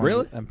 Avenger- that one.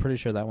 Really? I'm pretty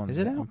sure that one. Is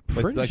it out? I'm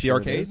Like, pretty like sure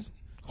the it arcade? is.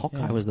 Hawkeye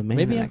Yeah. was the man.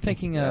 Maybe in I'm that game.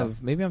 thinking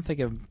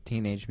of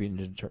Teenage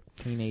Mutant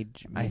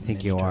Teenage. I Mutant think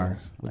Ninja you are.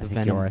 Turtles. with I the think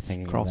Venom you are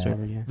thinking of that.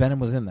 crossover. Yeah, Venom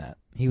was in that.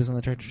 He was on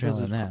the tractor trailer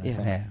Was in it- that. I yeah.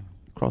 think. Yeah.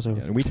 crossover.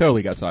 Yeah, and we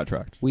totally got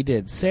sidetracked. We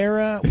did.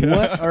 Sarah,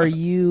 what are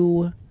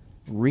you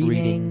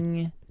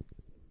reading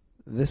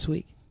this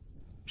week?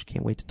 Just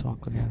can't wait to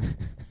talk about it.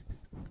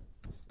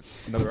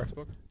 Another X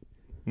book?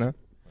 No.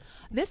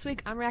 This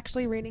week, I'm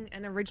actually reading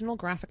an original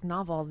graphic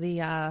novel,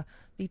 the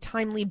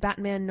timely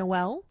Batman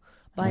Noel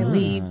by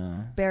Lee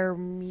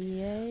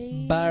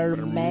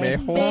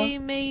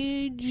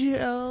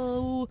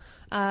Bermejo.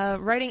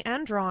 Writing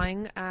and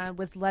drawing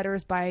with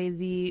letters by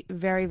the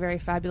very, very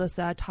fabulous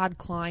Todd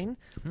Klein.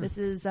 This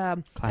is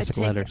Classic a take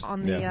letters.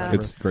 on the Yeah,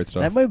 it's great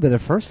stuff. That might be the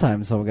first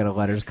time someone got a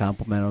letters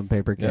compliment on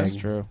Paper King. Yeah, That's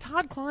true.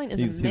 Todd Klein is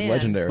he's a man.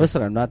 legendary.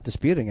 Listen, I'm not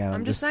disputing it.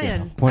 I'm just just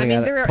saying. pointing I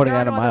mean, out, there putting are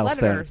out a no other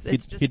milestone. letters. He,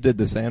 It's just he did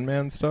the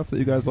Sandman stuff that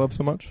you guys love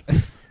so much.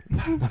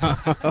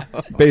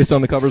 Based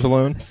on the covers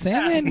alone.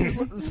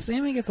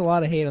 Sandman gets a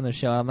lot of hate on the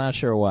show. I'm not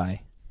sure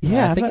why.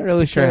 Yeah, I I'm think not it's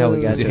really sure how we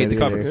got because you to hate it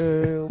the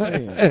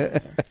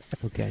either.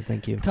 Okay,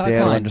 thank you. Todd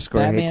Dan Klein, _ hates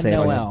Batman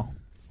Sandman. Noel.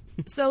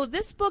 So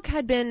this book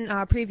had been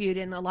previewed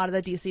in a lot of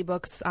the DC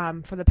books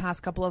for the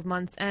past couple of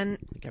months, and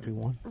Like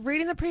everyone.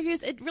 reading the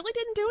previews, it really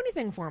didn't do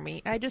anything for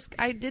me. I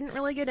didn't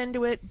really get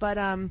into it, but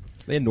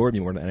They annoyed me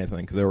more than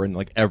anything because they were in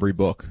like every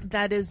book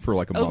that is for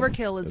like a month.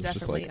 overkill is It was just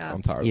definitely like,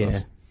 I'm tired of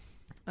this.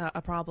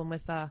 a problem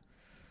with the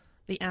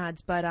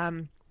ads. But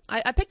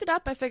I picked it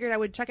up. I figured I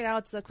would check it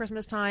out. It's the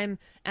Christmas time,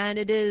 and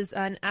it is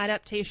an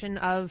adaptation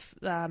of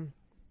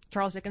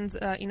Charles Dickens'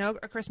 A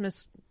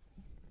Christmas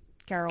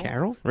Carol.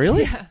 Carol?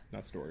 Really? Yeah.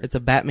 Not story. It's a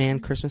Batman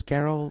Christmas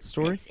Carol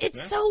story.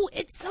 It's so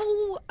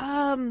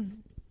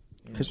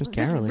Christmas just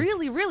Carol.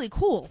 really, really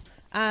cool.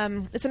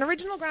 It's an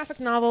original graphic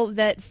novel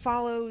that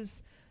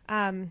follows.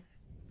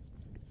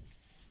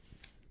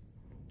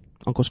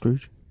 Uncle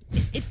Scrooge.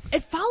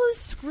 It follows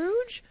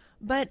Scrooge,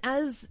 but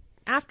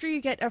after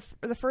you get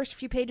the first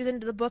few pages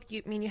into the book,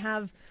 you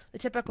have the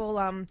typical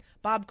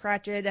Bob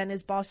Cratchit and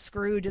his boss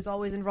Scrooge is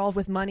always involved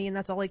with money, and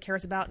that's all he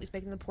cares about. And he's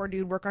making the poor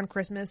dude work on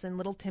Christmas, and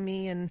little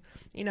Timmy, and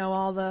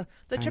all the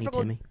Tiny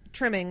typical Timmy.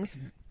 trimmings.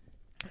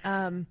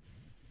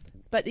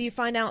 But you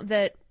find out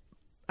that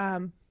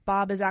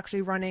Bob is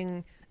actually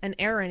running an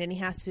errand, and he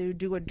has to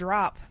do a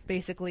drop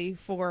basically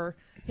for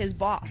his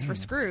boss, for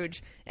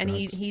Scrooge, and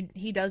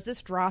he does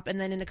this drop, and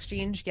then in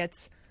exchange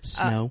gets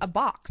Snow. a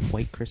box.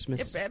 White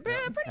Christmas. Pretty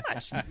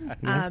much.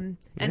 And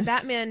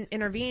Batman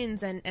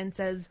intervenes and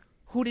says,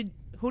 "Who did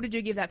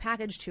you give that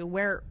package to?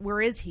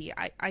 Where is he?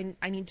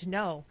 I need to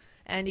know."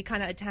 And he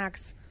kind of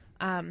attacks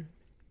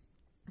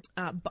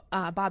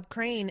Bob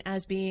Crane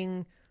as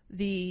being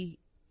the.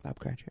 Bob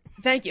Cratchit.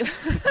 Thank you.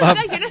 Bob,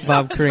 Thank you.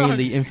 Bob Crane,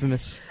 the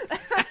infamous.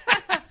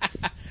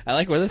 I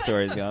like where this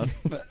story's going.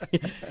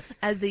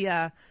 As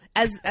the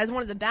as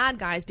one of the bad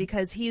guys,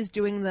 because he's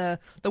doing the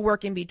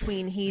work in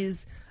between.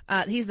 He's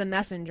he's the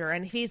messenger,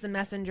 and if he's the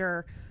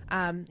messenger,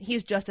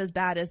 he's just as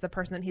bad as the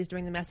person that he's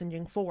doing the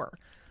messaging for.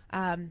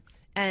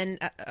 And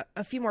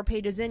a few more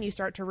pages in, you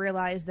start to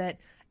realize that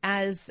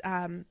as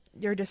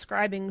you're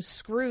describing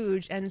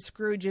Scrooge and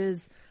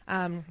Scrooge's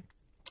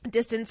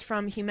distance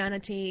from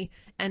humanity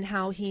and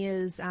how he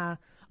is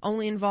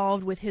only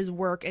involved with his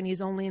work and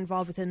he's only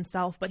involved with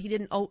himself, but he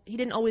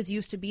didn't always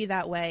used to be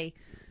that way.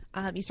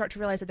 You start to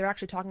realize that they're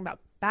actually talking about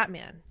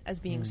Batman as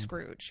being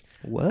Scrooge.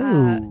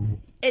 Whoa.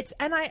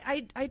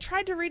 I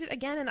tried to read it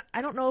again, and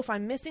I don't know if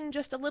I'm missing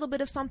just a little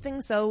bit of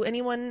something. So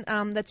anyone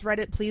that's read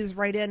it, please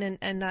write in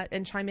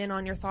and chime in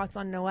on your thoughts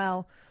on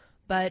Noel.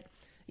 But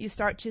you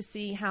start to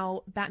see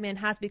how Batman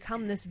has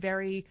become this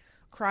very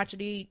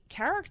crotchety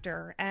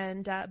character,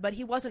 and but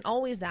he wasn't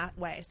always that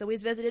way. So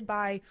he's visited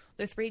by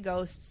the three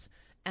ghosts,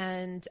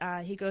 and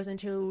he goes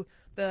into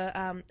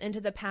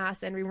the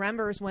past and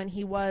remembers when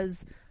he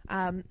was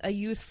a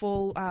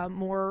youthful,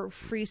 more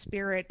free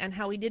spirit, and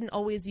how he didn't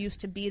always used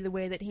to be the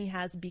way that he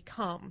has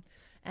become.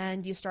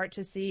 And you start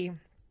to see,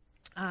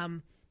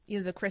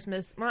 the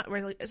Christmas.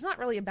 It's not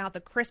really about the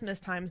Christmas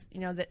times,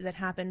 that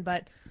happened,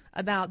 but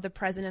about the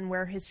present and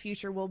where his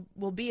future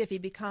will be if he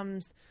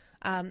becomes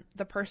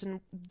the person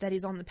that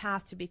he's on the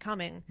path to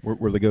becoming.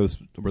 Were the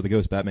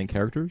ghost Batman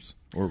characters,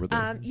 or were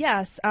they?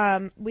 Yes,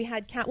 we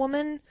had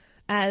Catwoman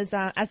as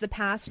the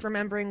past,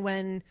 remembering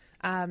when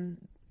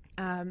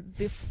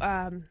They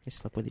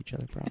slept with each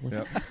other, probably.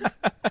 Yep.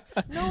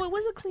 No, it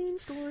was a clean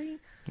story,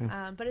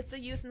 but it's the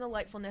youth and the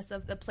lightfulness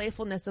of the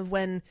playfulness of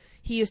when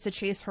he used to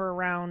chase her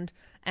around,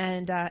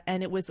 and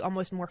it was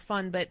almost more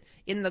fun. But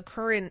in the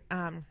current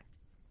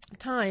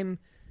time,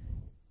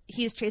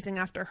 he's chasing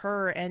after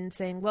her and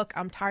saying, "Look,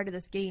 I'm tired of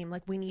this game.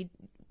 Like,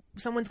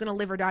 someone's going to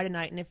live or die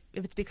tonight, and if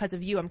it's because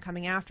of you, I'm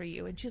coming after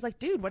you." And she's like,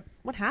 "Dude,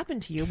 what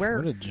happened to you?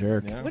 What a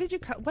jerk. Yeah. What did you?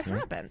 What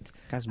happened?"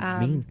 Guy's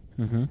mean.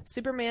 Mm-hmm.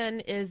 Superman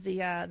is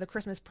the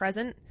Christmas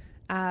present.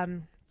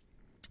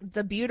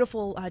 The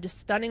beautiful, just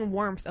stunning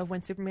warmth of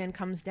when Superman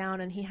comes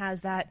down, and he has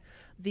that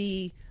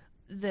the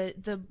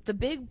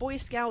big Boy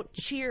Scout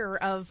cheer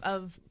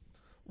of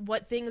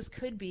what things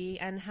could be,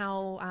 and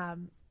how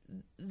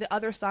the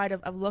other side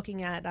of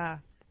looking at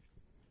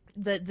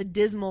the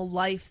dismal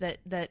life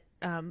that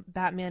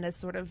Batman has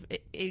sort of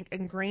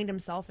ingrained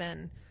himself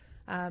in.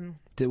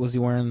 Was he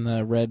wearing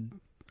the red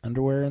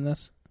underwear in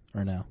this,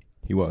 or no?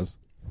 He was.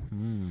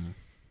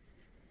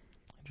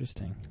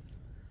 Interesting.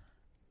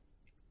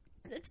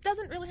 It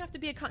doesn't really have to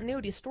be a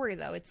continuity story,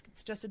 though. It's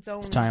just its own.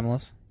 It's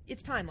timeless.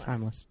 It's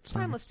timeless.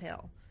 Timeless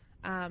Tale.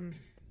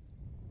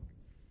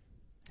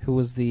 Who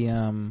was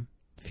the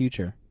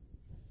future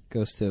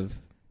ghost of?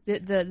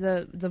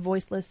 The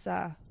voiceless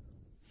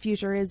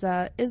future is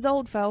the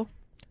old foe,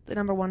 the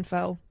number one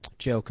foe.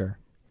 Joker.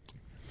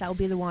 That will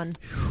be the one.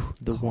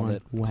 The Called one.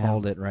 it. Wow.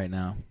 Called it right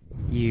now.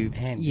 Man, you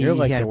you're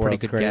like had the a pretty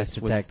world's good greatest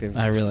guess with- detective.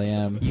 I really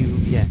am.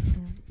 Yeah.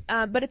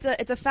 But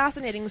it's a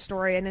fascinating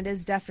story, and it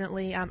is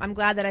definitely. I'm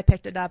glad that I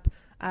picked it up.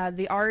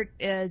 The art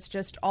is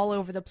just all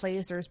over the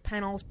place. There's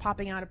panels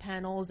popping out of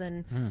panels,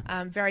 and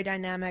very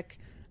dynamic.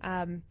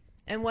 And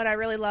what I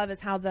really love is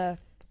how the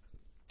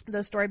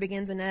story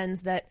begins and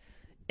ends. That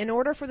in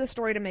order for the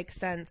story to make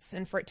sense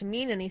and for it to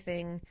mean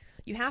anything,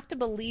 you have to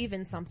believe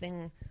in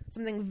something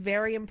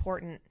very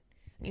important.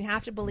 You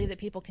have to believe that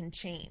people can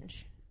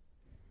change.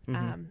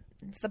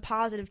 It's the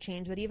positive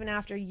change that even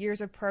after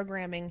years of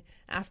programming,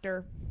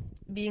 after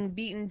being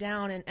beaten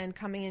down and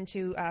coming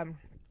into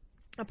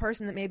a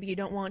person that maybe you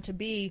don't want to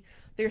be,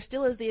 there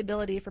still is the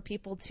ability for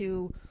people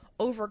to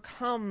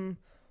overcome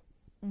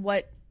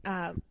what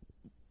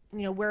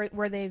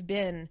where they've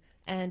been,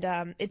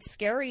 and it's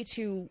scary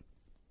to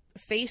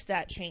face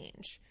that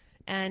change.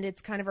 And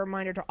it's kind of a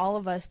reminder to all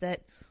of us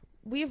that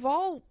we've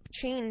all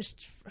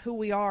changed who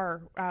we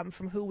are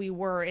from who we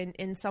were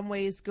in some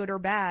ways, good or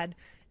bad.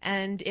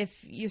 And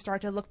if you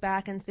start to look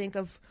back and think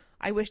of,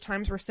 I wish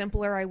times were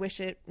simpler, I wish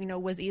it,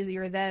 was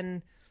easier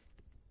then,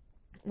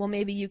 well,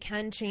 maybe you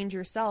can change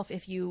yourself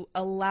if you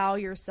allow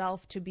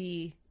yourself to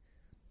be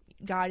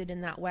guided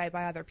in that way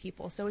by other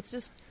people. So it's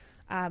just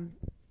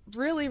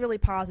really, really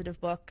positive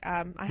book.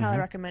 I highly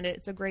recommend it.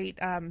 It's a great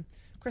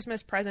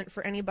Christmas present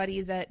for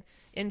anybody that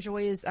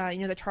enjoys,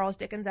 the Charles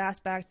Dickens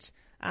aspect.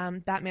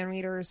 Batman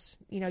readers,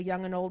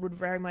 young and old, would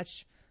very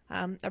much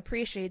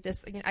appreciate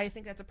this. I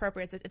think that's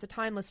appropriate. It's a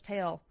timeless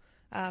tale.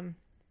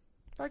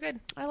 Very good.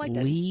 I liked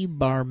it. Lee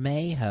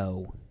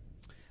Barmejo.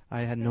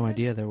 I had no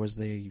idea there was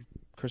the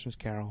Christmas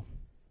Carol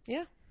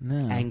Yeah.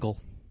 No. angle.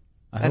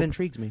 I That hope,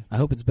 intrigues me. I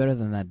hope it's better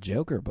than that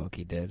Joker book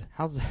he did.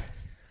 How's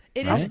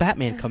It How's is.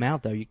 Batman come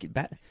out though?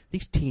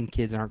 These teen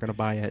kids aren't going to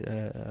buy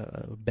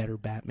a better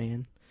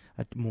Batman,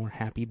 a more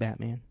happy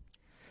Batman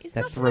It's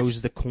that not so throws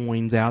much- the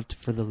coins out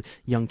for the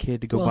young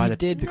kid to go well, buy he the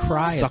did No.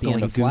 cry at the end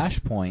suckling of goose.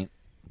 Flashpoint.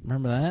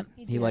 Remember that?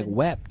 He He like did.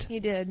 wept. He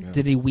did. Yeah.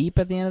 Did he weep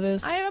at the end of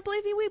this? I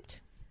believe he wept.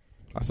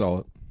 I saw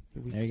it.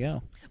 There you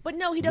go. But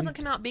no, he doesn't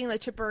come out being the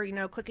chipper,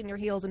 clicking your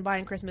heels and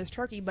buying Christmas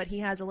turkey. But he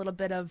has a little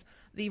bit of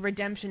the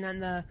redemption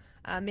and the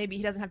maybe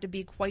he doesn't have to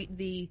be quite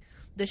the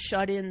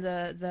shut in,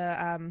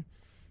 the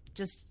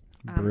just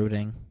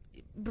Brooding.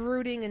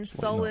 brooding and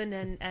sullen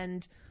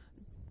and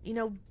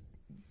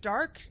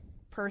dark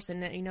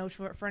person,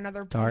 for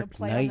another Dark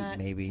play Knight, on that.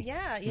 maybe.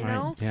 Yeah, you Right,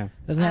 know. yeah.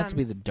 Doesn't have to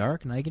be the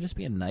Dark Knight. It can just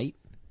be a night.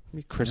 Maybe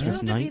It Christmas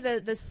doesn't have night. to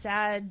be the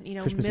sad,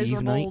 Christmas Eve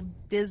miserable, night.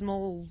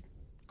 dismal,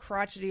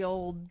 crotchety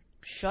old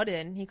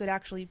shut-in. He could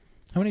actually.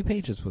 How many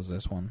pages was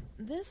this one?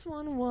 This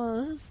one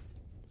was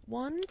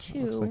 1, 2.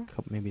 Looks like a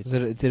couple, maybe Was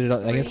it? Did it?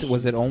 I guess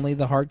was it only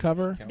the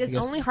hardcover? It's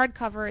only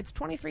hardcover. It's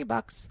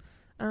 $23.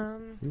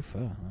 Oof, huh?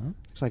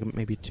 looks like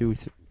maybe 2,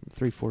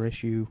 3, 4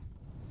 issue.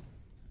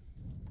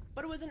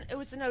 But it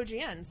was an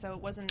OGN, so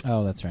it wasn't.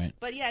 Oh, that's right.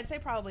 But yeah, I'd say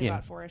probably Yeah.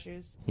 about 4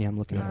 issues. Yeah, I'm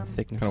looking at the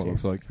thickness Kind of here.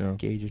 looks like, you know.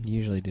 Gauging. You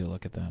usually do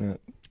look at that. Yeah.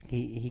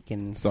 He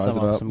can Size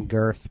sum it up up. some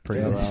girth pretty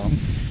Yeah. well.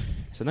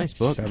 It's a nice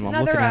book. I'm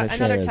Another looking at it.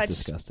 another Sarah's touch.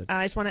 disgusted.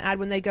 I just want to add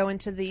when they go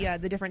into the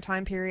different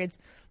time periods,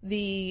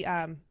 the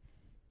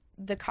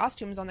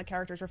costumes on the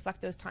characters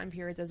reflect those time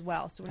periods as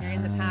well. So when you're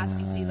in the past,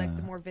 you see like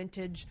the more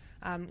vintage,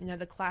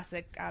 the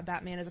classic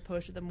Batman, as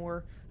opposed to the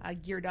more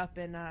geared up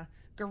and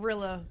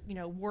guerrilla,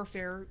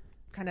 warfare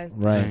kind of.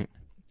 Right.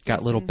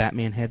 Got little Some-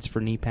 Batman heads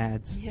for knee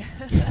pads. Yeah.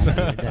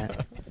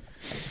 That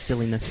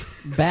silliness.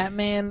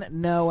 Batman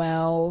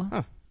Noel.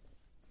 Huh.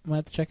 Might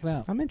have to check it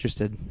out. I'm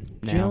interested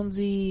now.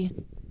 Jonesy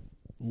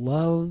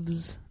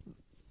loves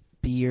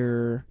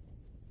beer.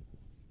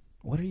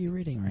 What are you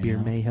reading right Beer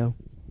now? Mayo.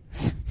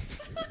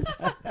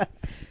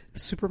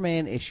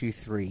 Superman issue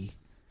 3.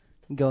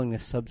 I'm going to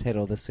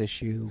subtitle this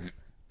issue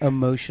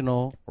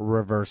Emotional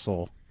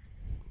Reversal.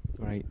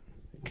 Right.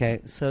 Okay,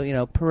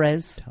 so,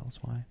 Perez Tell us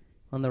why.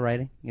 on the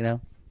writing,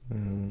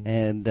 Mm.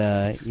 and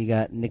you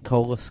got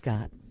Nicola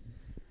Scott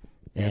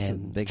Yes, a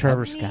and big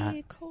Trevor hub- Scott.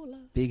 Nicola.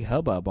 Big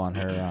hubbub on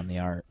her on the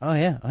art. Oh,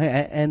 yeah.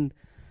 And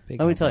Big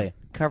let me tell you,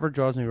 hubbub. cover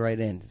draws me right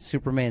in.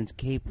 Superman's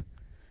cape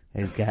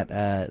has got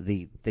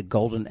the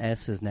golden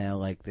S is now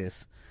like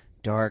this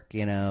dark,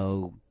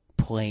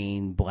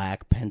 plain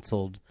black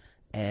penciled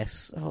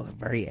S. Oh,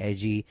 very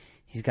edgy.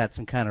 He's got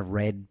some kind of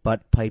red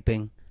butt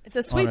piping. It's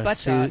a sweet On a butt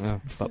suit.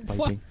 shot. Butt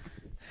piping.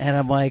 And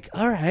I'm like,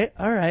 all right.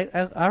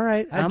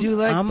 I do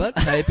like butt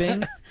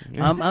typing.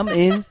 I'm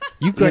in.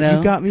 You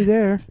got me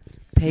there.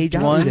 Page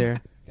Got me one.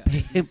 there.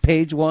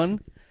 Page 1.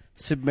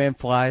 Superman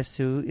flies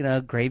to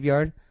a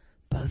graveyard.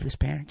 Both his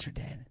parents are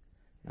dead.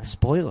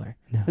 Spoiler.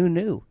 No. Who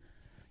knew?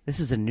 This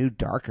is a new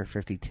darker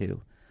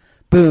 52.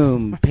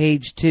 Boom.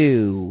 Page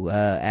 2.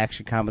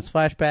 Action Comics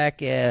flashback.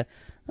 Yeah.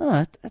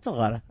 Oh, that's a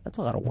lot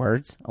of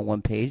words on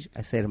one page.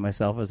 I say to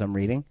myself as I'm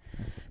reading.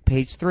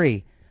 Page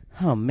 3.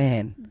 Oh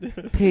man.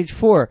 Page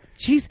 4.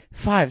 Jeez.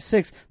 5,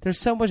 6. There's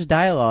so much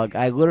dialogue.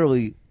 I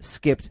literally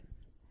skipped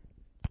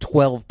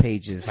 12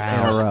 pages in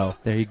a row.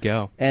 There you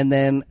go. And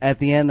then at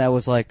the end, I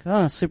was like,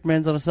 oh,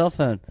 Superman's on a cell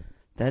phone.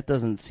 That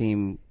doesn't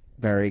seem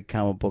very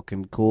comic book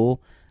and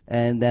cool.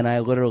 And then I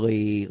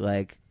literally,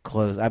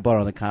 closed. I bought it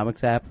on the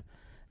comics app.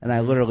 And I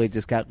literally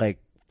just got,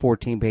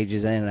 14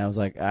 pages in. And I was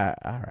like, all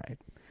right.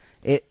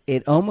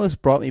 It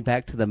almost brought me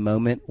back to the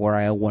moment where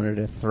I wanted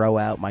to throw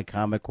out my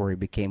comic where he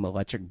became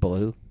Electric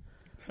Blue.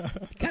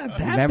 God, that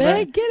Remember?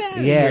 bad? Get out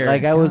of Yeah, here.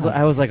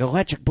 I was like,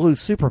 Electric Blue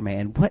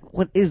Superman.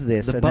 What is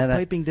this? The And butt then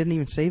piping didn't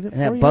even save it and for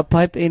that you? butt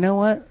pipe, you know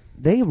what?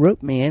 They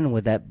roped me in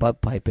with that butt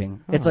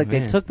piping. It's Oh, like they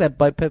man. took that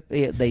butt pipe,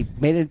 they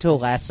made it into a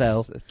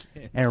lasso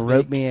and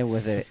roped me in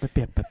with it.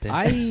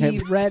 I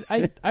read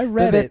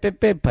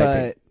it,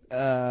 but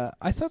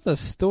I thought the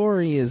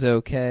story is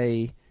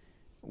okay,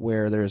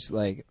 where there's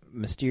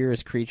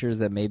mysterious creatures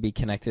that may be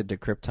connected to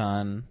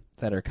Krypton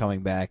that are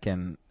coming back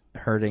and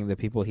hurting the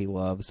people he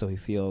loves, so he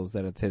feels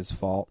that it's his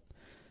fault.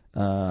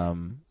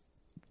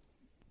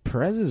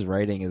 Perez's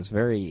writing is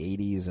very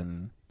 80s,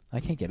 and I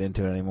can't get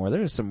into it anymore.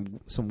 There's some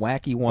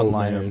wacky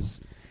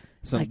one-liners.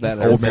 Some that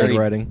are Old man very,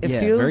 writing. It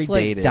yeah, feels very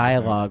like dated.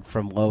 dialogue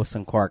from Lois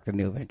and Clark, The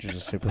New Adventures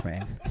of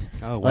Superman.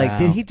 Oh, wow.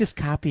 Did he just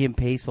copy and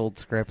paste old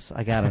scripts?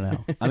 I gotta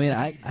know. I mean,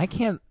 I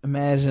can't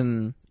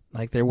imagine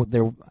there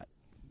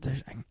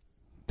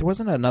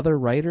wasn't another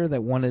writer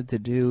that wanted to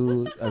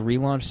do a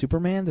relaunch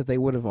Superman that they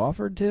would have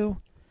offered to.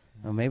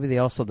 Well, maybe they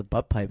also the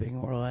butt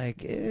piping were like.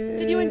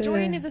 Did you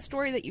enjoy any of the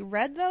story that you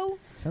read, though?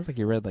 Sounds like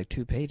you read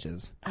 2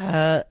 pages.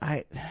 The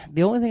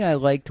only thing I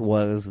liked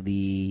was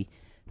the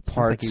Sounds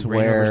parts like he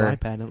ran over his where.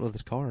 iPad with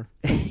his car.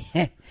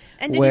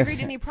 And did Where- you read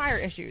any prior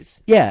issues?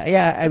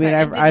 Yeah. I mean,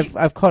 Okay, and did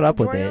I've caught up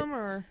with Enjoy it. them,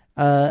 or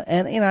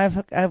And I've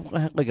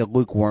had a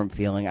lukewarm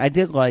feeling. I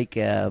did like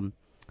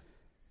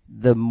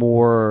the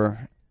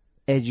more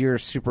edgier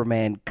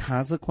Superman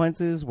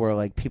consequences,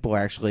 where people are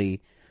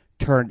actually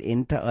turned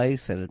into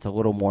ice, and it's a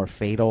little more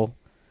fatal,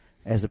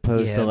 as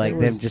opposed Yeah, to there them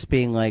was- just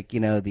being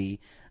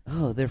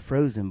they're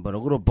frozen, but a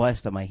little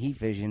blessed on my heat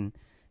vision,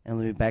 and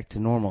let me back to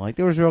normal.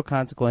 There was real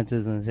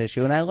consequences in this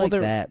issue, and I like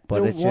that,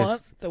 but it's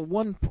just the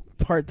one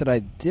part that I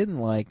didn't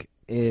like.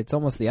 It's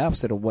almost the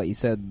opposite of what you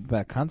said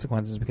about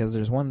consequences, because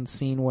there's one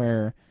scene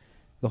where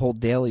the whole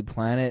Daily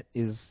Planet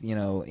is,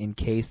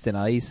 encased in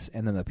ice,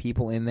 and then the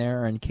people in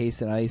there are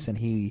encased in ice, and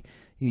he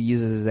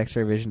uses his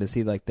X-ray vision to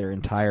see their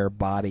entire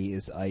body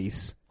is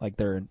ice,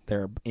 they're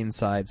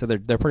inside, so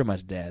they're pretty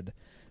much dead.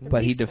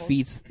 but he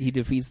Peeps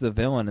defeats the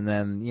villain, and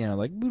then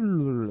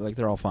like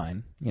they're all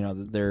fine.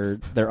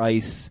 Their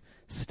ice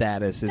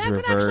status is that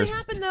reversed. could actually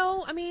happen,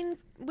 though. I mean,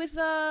 with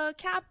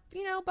Cap,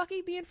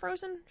 Bucky being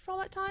frozen for all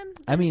that time.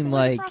 I mean,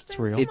 like, it's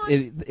real.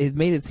 it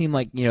made it seem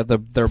like their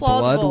blood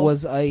Plausible.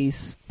 was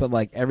ice, but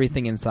like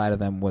everything inside of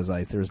them was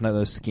ice. There was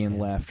no skin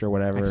left or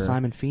whatever. Like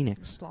Simon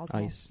Phoenix. Plausible.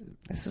 Ice.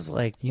 This is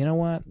like, You know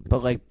what?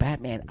 but like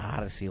Batman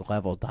Odyssey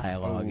level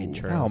dialogue in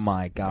Trails. Oh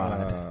my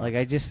god! Like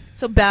I just,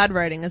 So bad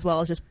writing as well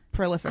as just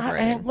prolific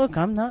writing. and look,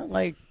 I'm not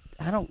like,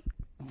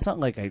 it's not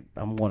like I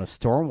want to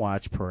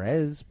Stormwatch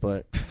Perez,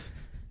 but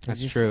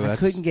That's I just- true. I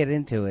That's, couldn't get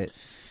into it.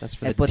 that's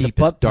for the But the deepest,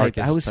 butt pipe,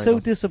 darkest I was so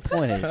titles.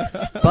 disappointed.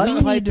 Butt We need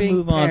to piping,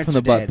 move on parents from the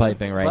are butt dead.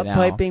 piping right butt now.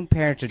 piping,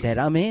 parents are dead.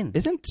 I'm in.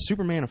 Isn't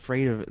Superman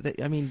afraid of?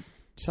 I mean,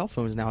 cell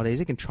phones nowadays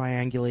they can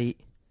triangulate.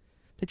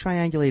 They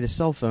triangulate a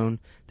cell phone.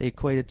 They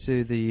equate it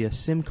to the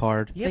SIM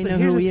card. Yeah, they but know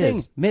here's who the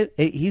he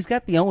thing. He's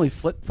got the only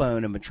flip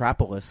phone in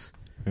Metropolis.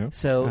 Yeah.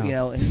 So,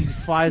 Oh. he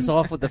flies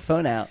off with the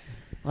phone out.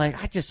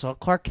 Like, I just saw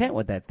Clark Kent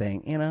with that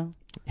thing,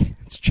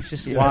 It's true.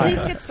 Just Does why? he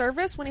get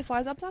service when he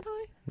flies up that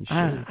high? You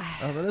should.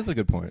 Oh, that is a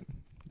good point.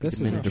 This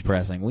is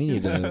depressing. We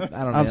need to.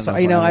 I don't. I'm know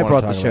sorry. if I wanna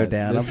brought the talk show about it.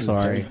 down. This I'm is-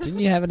 sorry. Didn't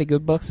you have any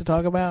good books to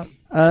talk about?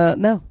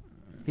 No.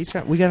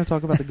 We got to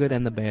talk about the good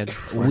and the bad.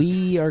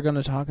 We are going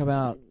to talk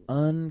about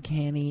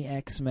Uncanny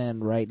X-Men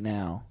right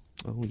now.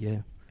 Oh yeah,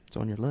 it's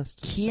on your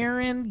list.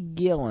 Kieran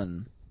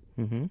Gillen.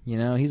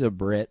 Mm-hmm. He's a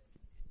Brit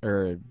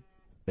or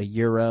a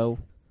Euro.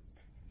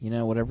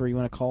 Whatever you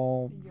want to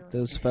call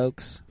those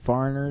folks,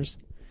 foreigners.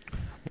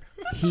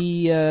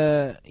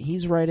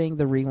 He's writing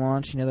the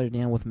relaunch. They're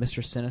dealing with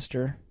Mr.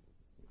 Sinister.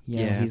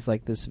 Yeah. He's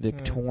like this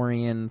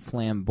Victorian,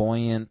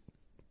 flamboyant,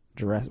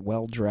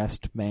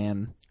 well-dressed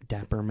man.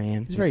 Dapper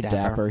man. He's very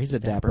dapper. He's a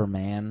dapper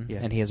man, Yeah.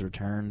 and he has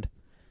returned.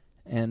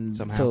 And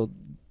Somehow.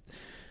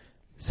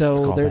 so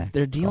callback.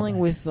 they're It's dealing callback.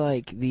 with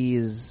like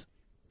these.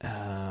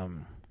 I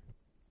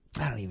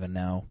don't even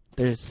know.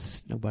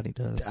 There's. Nobody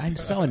does. I'm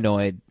so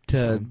annoyed.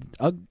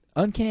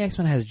 Uncanny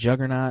X-Men has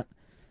Juggernaut.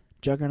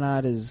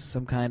 Juggernaut is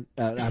some kind.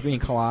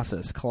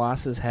 Colossus.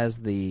 Colossus has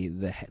the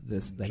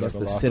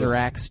Juggalosus.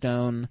 Sidorak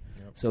stone.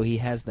 So he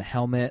has the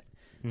helmet.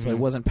 So he Mhm.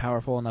 wasn't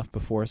powerful enough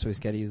before, so he's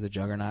got to use the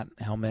Juggernaut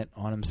helmet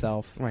on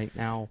himself. right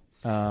now.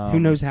 Who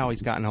knows how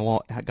he's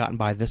gotten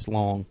by this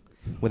long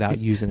without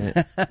using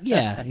it?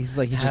 Yeah, he's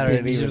like How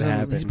did it even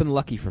happen? he's been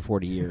lucky for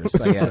 40 years,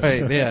 I guess.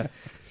 Right, yeah.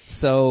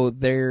 So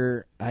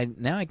I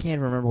can't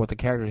remember what the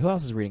character. Who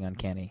else is reading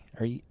Uncanny?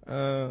 Are you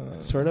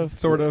sort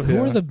of? Who yeah.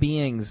 are the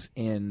beings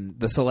in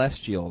the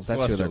Celestials?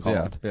 That's who they're Celestials,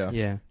 called. Yeah.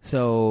 Yeah.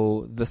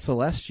 So the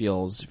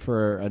Celestials,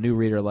 for a new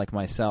reader like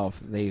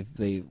myself,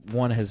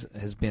 one has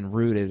been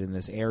rooted in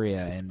this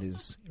area and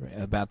is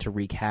about to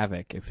wreak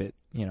havoc if it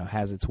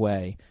has its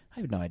way.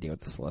 I have no idea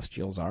what the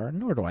Celestials are,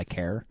 nor do I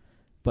care.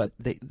 But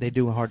They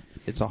do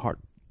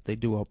they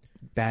do a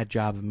bad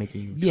job of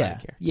making you try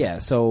to care. yeah.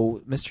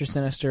 So Mr.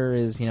 Sinister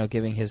is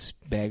giving his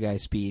bad guy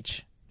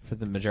speech for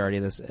the majority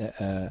of this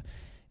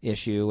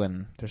issue,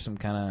 and there's some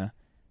kind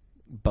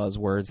of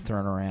buzzwords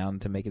thrown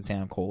around to make it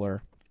sound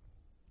cooler.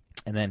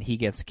 And then he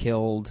gets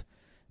killed,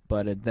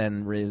 but it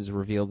then is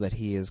revealed that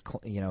he is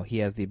he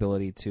has the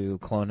ability to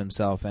clone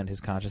himself and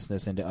his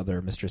consciousness into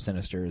other Mr.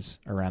 Sinisters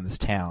around this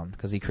town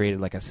because he created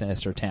like a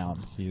sinister town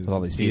with all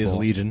these people. He is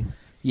Legion.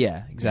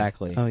 Yeah,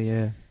 exactly. Oh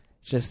yeah.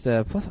 Just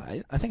plus,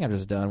 I think I'm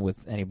just done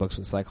with any books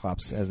with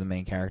Cyclops as the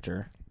main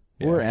character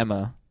or Yeah.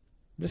 Emma.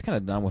 I'm just kind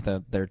of done with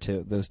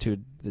those two,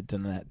 the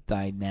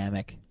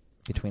dynamic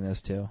between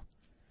those two.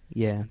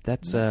 Yeah,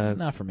 that's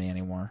Not for me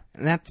anymore.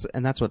 and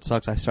that's what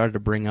sucks. I started to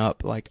bring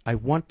up like I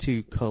want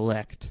to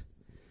collect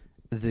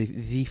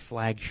the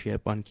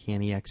flagship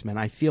Uncanny X-Men.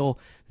 I feel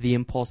the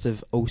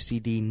impulsive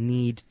OCD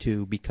need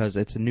to because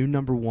it's a new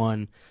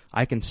 #1.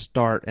 I can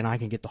start and I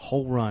can get the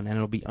whole run and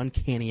it'll be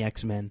Uncanny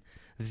X-Men,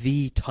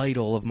 the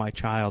title of my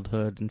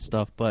childhood and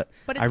stuff. But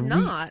But it's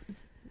not.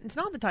 It's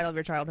not the title of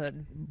your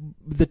childhood.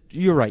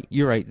 You're right.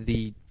 You're right.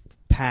 The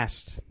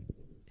past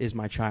is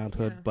my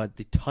childhood, Yeah. but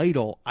the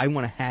title I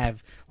want to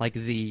have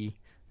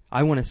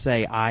I want to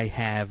say I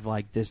have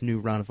like this new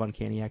run of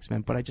Uncanny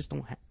X-Men, but I just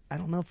don't. I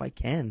don't know if I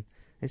can.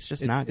 It's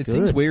just not It good.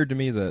 seems weird to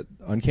me that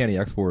Uncanny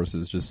X-Force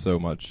is just so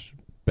much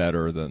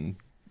better than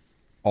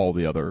all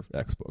the other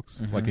X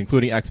books, Mhm. like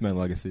including X-Men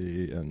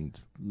Legacy and.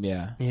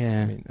 Yeah.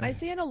 Yeah. I mean, I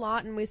see it a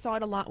lot, and we saw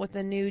it a lot with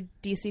the new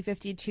DC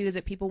 52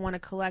 that people want to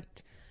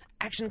collect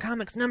Action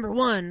Comics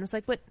 #1. It's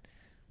like, but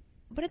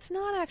it's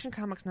not Action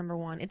Comics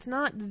 #1. It's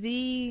not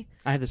the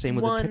I had the same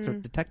with one-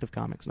 Detective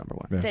Comics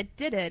 #1. Yeah. that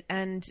did it.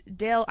 And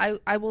Dale,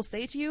 I will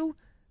say to you,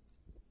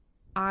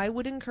 I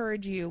would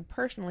encourage you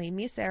personally,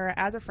 me, Sarah,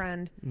 as a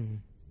friend, Mm.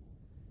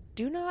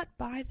 do not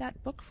buy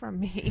that book from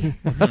me.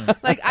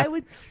 Like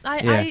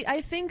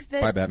I think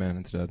that buy Batman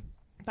instead.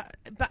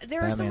 But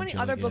there are so Batman's many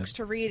other really books good.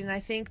 to read, and I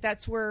think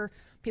that's where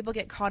people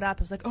get caught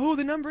up. It's like, oh,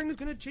 the numbering is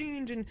going to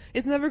change, and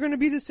it's never going to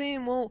be the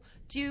same. Well,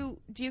 do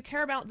you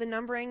care about the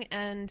numbering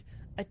and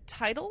a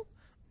title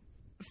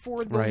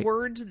for the Right.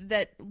 words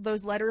that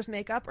those letters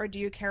make up, or do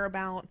you care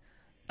about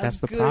a That's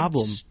the good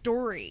problem.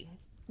 story?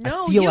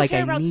 No, I feel you like care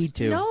I about need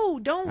to. No,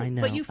 don't. I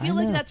know, But you feel I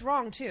like know. that's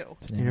wrong too.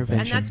 It's an Intervention.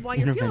 And that's why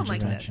you're feeling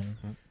like Intervention. this.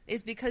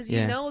 Is because you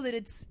Yeah. know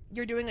that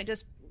you're doing it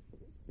just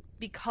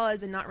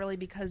because and not really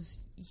because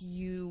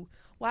you.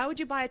 Why would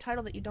you buy a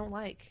title that you don't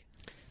like?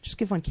 Just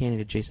give Uncanny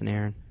to Jason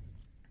Aaron.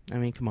 I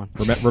mean, come on.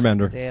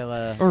 Remender. Dale,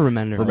 Or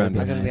Remender. Remender. I'm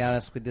going to be Nice.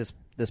 honest with this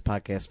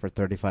podcast for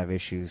 35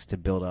 issues to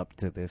build up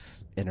to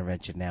this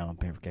intervention now on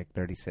Paper Cake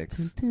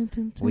 36.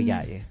 We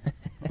got you.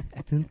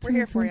 We're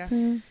here for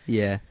you.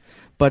 Yeah,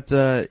 but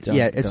yeah, don't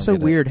it's so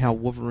get it. weird how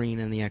Wolverine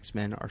and the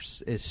X-Men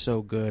is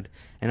so good,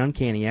 and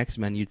Uncanny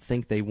X-Men. You'd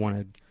think they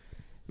want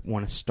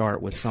to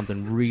start with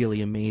something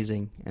really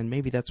amazing, and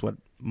maybe that's what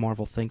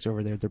Marvel thinks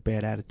over there. Their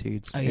bad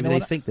attitudes. Oh, you maybe know they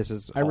what? think this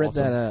is. I read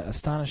awesome. that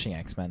Astonishing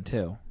X-Men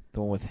too,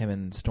 the one with him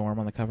and Storm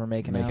on the cover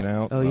making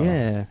out. Oh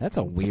yeah, That's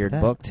a What's up weird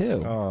with that? book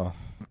too. Oh.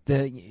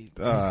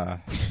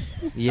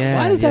 Yeah.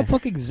 Why does yeah. that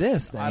book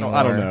exist? I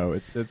Anymore? don't know.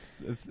 It's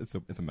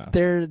a mess.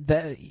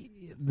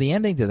 The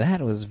ending to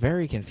that was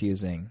very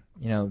confusing.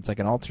 You know, it's like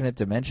an alternate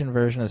dimension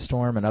version of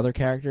Storm and other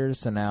characters.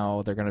 So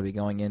now they're going to be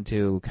going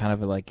into kind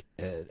of like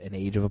an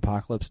Age of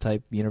Apocalypse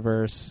type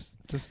universe.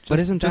 But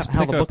isn't that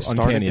how pick the up book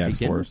started Uncanny to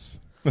begin X-Force.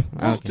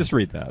 Okay. Just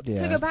read that.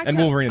 Yeah. To go back And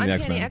to Wolverine and the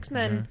Uncanny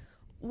X-Men.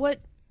 X-Men,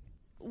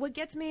 what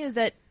gets me is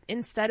that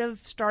instead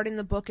of starting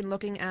the book and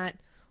looking at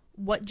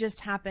what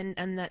just happened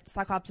and that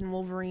Cyclops and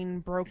Wolverine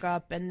broke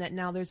up and that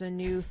now there's a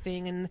new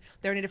thing and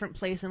they're in a different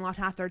place and lost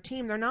half their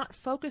team, they're not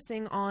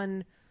focusing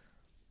on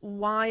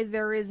why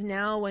there is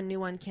now a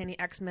new Uncanny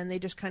X-Men. They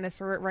just kind of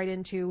throw it right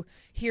into,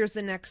 here's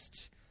the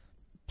next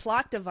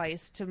plot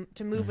device to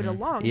move it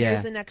along. Yeah.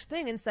 Here's the next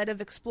thing, instead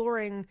of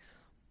exploring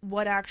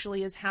what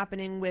actually is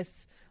happening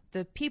with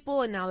the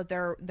people, and now that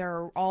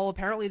they're all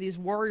apparently these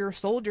warrior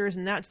soldiers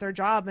and that's their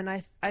job. And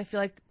I feel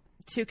like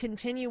to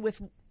continue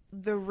with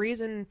the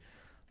reason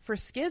for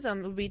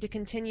Schism would be to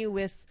continue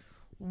with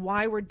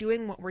why we're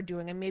doing what we're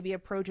doing and maybe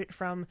approach it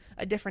from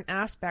a different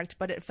aspect,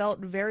 but it felt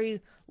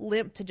very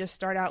limp to just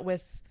start out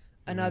with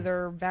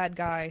another bad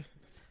guy.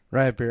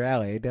 Right up your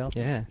alley, eh, Dale?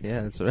 Yeah,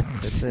 that's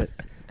it.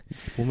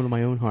 Woman of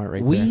my own heart,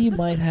 right We there.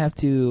 might have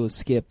to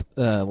skip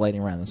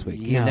lightning round this week.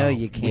 You know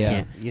you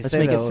can't. Yeah. You Let's say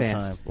make that it all the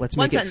fast. time. Let's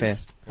One make it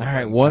sentence. fast. All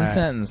right, one All right.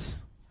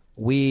 sentence.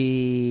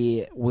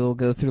 We will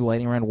go through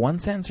lightning round. One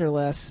sentence or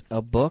less.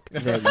 A book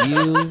that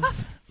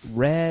you've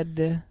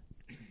read.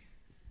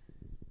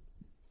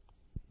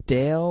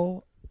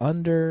 Dale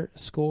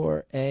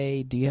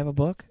 _A. Do you have a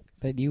book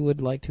that you would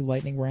like to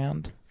lightning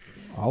round?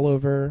 All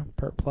over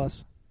Pert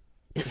Plus.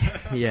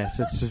 Yes,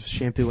 it's a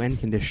shampoo and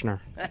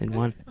conditioner in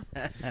one.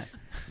 You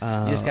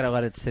just gotta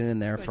let it sit in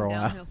there for a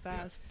while. Downhill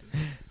fast.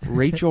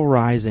 Rachel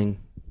Rising.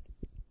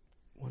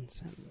 One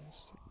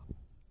sentence.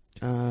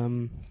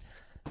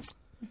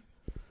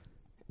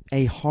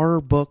 A horror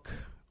book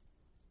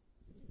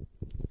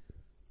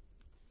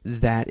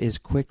that is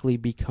quickly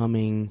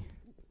becoming.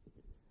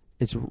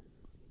 It's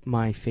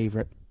my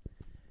favorite.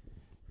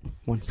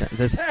 One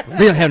sentence.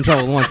 Really having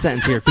trouble with one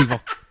sentence here, people.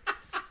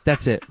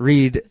 That's it.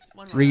 Read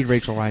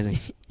Rachel Rising.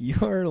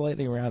 Your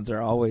lightning rounds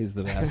are always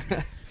the best.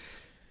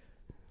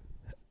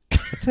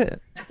 That's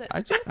it.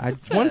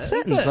 One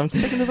sentence. I'm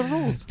sticking to the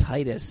rules.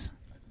 Titus.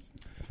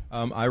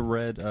 I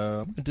read.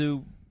 I'm gonna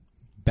do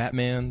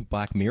Batman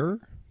Black Mirror.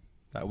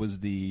 That was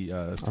the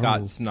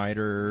Scott Oh.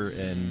 Snyder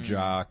and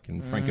Jock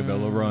and Frank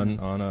Avila run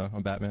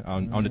on Batman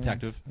on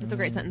Detective. That's a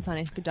great sentence,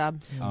 honey. Good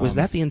job. Was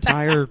that the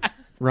entire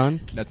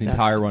run? That's the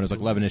entire run. It was like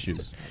 11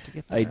 issues.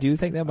 I do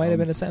think that might have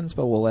been a sentence,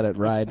 but we'll let it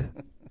ride.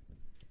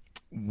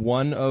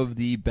 One of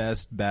the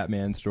best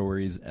Batman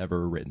stories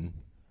ever written.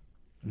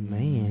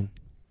 Man.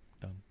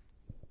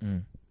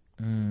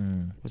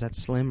 Mm. Was that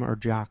Slim or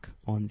Jock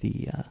on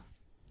the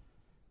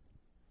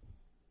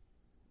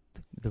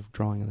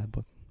drawing of that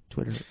book?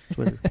 Twitter.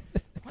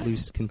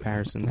 Loose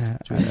comparisons.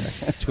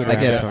 Twitter I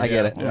get it. avatar. I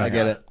get it. Yeah. I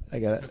get it. I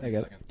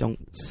got it. Don't.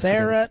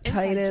 Sarah Inside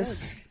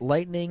Titus,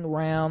 lightning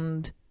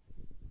round.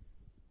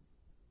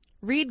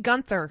 Reed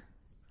Gunther,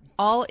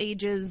 all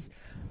ages,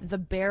 the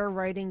bear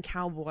riding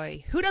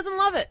cowboy. Who doesn't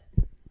love it?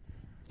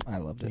 I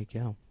loved There it. you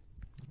go.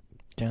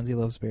 Jonesy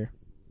loves beer.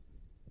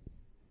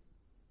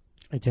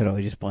 I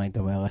totally just blanked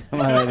on my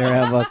lightning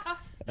round book.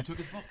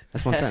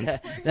 That's one sentence.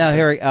 No,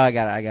 here I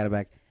got it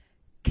back.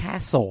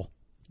 Castle,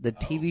 the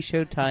TV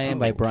show tie-in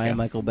by Brian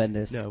Michael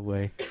Bendis. No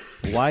way.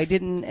 Why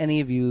didn't any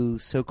of you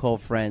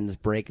so-called friends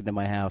break into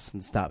my house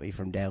and stop me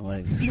from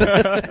downloading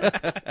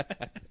this?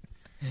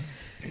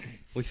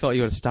 We thought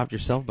you would have stopped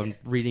yourself by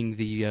reading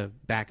the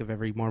back of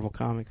every Marvel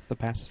comic the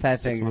past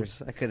Fast 6 fingers.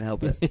 months. I couldn't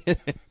help it.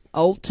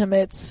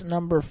 Ultimates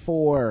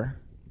 #4.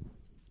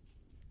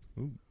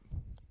 Ooh.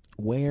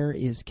 Where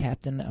is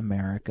Captain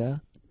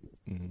America?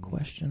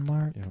 Question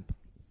mark. Yep.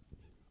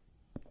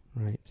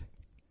 Right.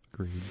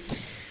 Agreed.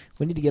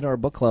 We need to get our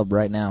book club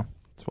right now.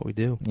 That's what we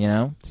do. You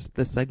know, It's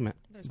this segment.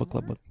 Book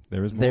club book.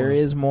 There is more. there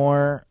is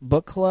more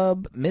book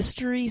club.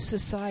 Mystery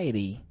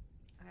Society.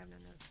 I have no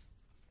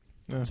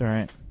notes. It's all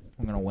right.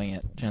 I'm gonna wing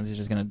it. Jonesy's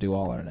just gonna do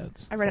all our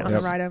notes. I read it on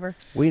Yes. the ride over.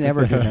 We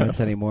never do notes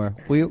anymore.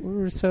 We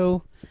were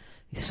so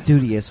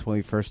studious when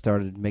we first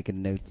started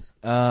making notes.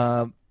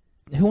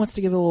 Who wants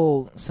to give a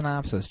little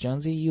synopsis?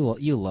 Jonesy,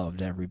 you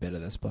loved every bit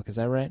of this book. Is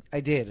that right? I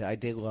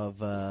did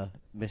love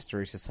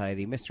Mystery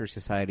Society. Mystery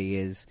Society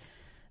is,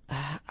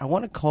 I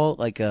want to call it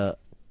like a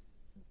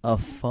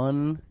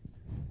fun,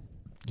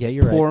 Yeah,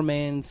 you're poor right.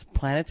 man's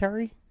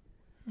planetary.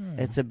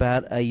 It's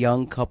about a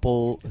young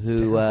couple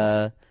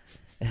who.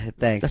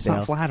 Thanks. That's Dale.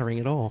 not flattering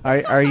at all.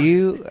 Are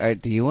you?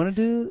 Do you want to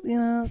do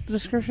the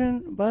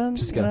description, Bud?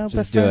 Just You go. know, Just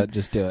best do friend? it.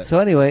 Just do it. So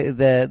anyway,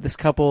 this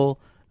couple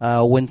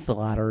wins the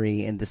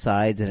lottery and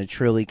decides in a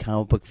truly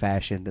comic book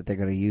fashion that they're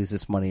going to use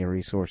this money and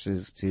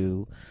resources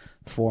to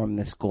form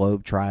this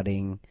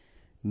globe-trotting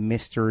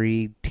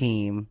mystery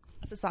team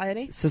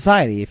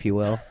society, if you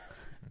will,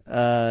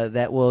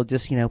 that will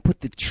just put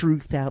the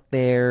truth out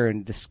there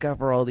and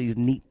discover all these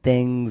neat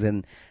things.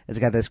 And it's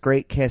got this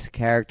great cast of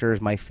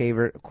characters. My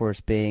favorite, of course,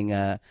 being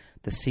the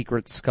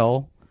Secret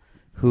Skull,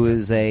 who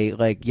is a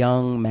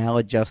young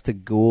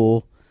maladjusted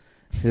ghoul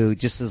who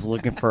just is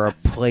looking for a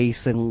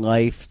place in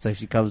life, so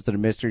she comes to the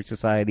Mystery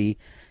Society,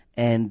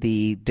 and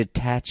the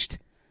detached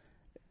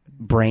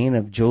brain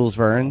of Jules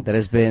Verne that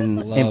has been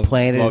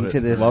implanted into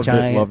this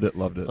giant,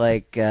 loved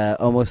it.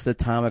 Almost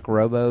atomic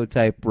robo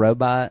type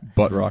robot.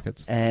 Butt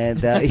rockets.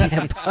 And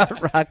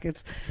butt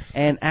rockets.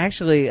 And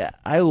actually,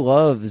 I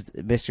loved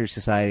Mystery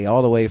Society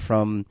all the way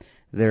from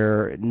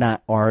their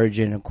not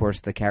origin. Of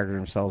course, the character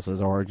themselves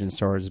as origin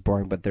story is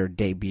boring, but their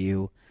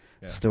debut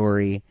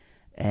story.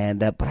 And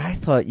but I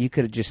thought you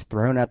could have just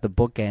thrown out the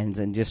bookends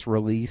and just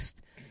released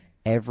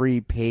every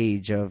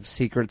page of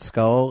Secret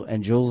Skull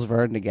and Jules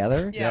Verne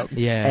together. Yeah.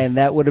 Yeah. And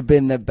that would have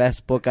been the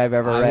best book I've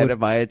ever read in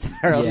my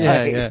entire life.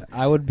 Yeah.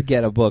 I would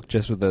get a book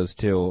just with those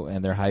two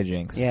and their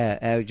hijinks. Yeah,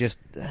 I would just.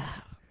 How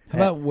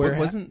about where?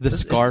 Wasn't The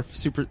scarf,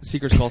 Secret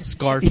Skull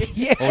scarf,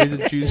 Yeah. always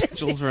in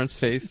Jules Verne's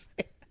face.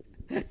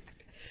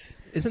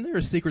 Isn't there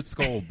a Secret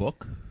Skull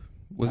book?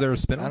 Was there a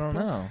spin-off? I don't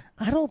know.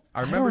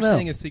 I remember don't know.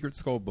 seeing a Secret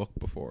Skull book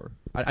before.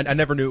 I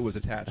never knew it was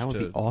attached That would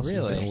to be awesome.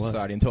 Really? if it Mystery was.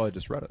 Society until I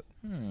just read it.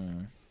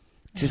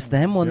 Just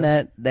them on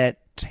that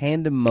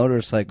tandem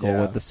motorcycle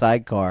Yeah. with the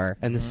sidecar.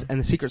 And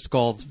the Secret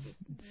Skull's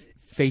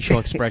facial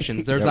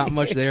expressions. There's not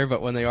much there,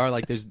 but when they are,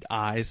 there's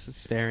eyes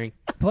staring.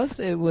 Plus,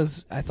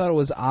 I thought it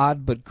was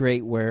odd but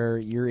great where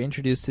you're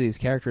introduced to these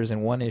characters in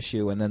one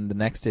issue, and then the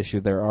next issue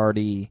they're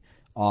already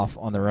off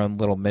on their own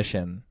little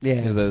mission.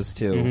 Yeah. Those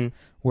two, Mhm.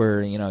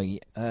 where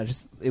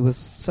it was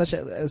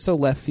so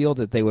left field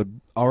that they would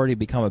already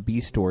become a B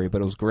story,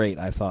 but it was great.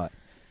 I thought,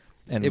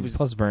 and It was-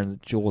 plus Verne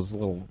Jules'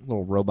 little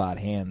robot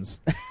hands.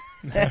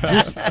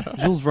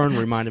 Jules Verne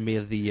reminded me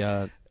of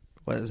the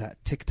what is that,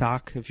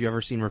 TikTok? If you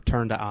ever seen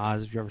Return to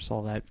Oz, if you ever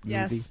saw that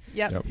Yes. movie,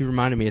 Yep. he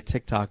reminded me of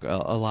TikTok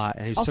a lot,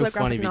 and he's Also so a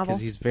funny graphic novel.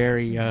 because he's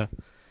very,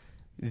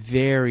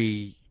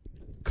 very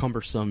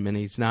cumbersome, and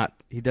he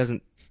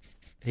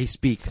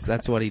speaks.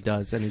 That's what he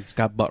does, and he's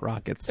got butt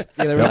rockets.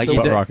 Yeah, they were Yep, the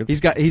butt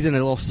rockets. He's in a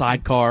little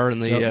sidecar on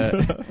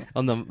the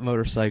on the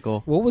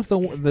motorcycle. What was the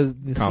scene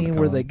where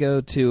Comic-Con. they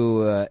go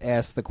to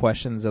ask the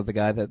questions of the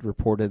guy that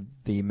reported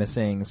the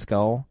missing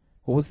skull?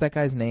 What was that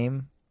guy's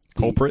name?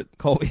 Culprit.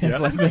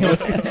 His last name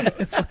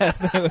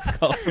was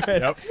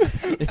Culprit. Yep.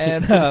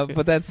 And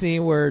but that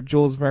scene where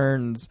Jules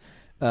Verne's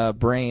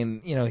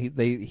brain,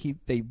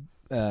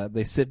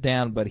 they sit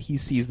down, but he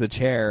sees the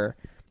chair,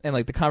 and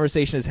the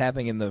conversation is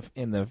happening in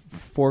the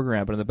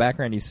foreground, but in the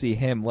background you see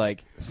him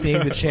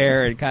seeing the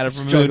chair and kind of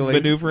Struggling.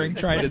 maneuvering,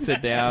 trying to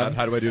sit down.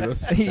 How do I do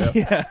this?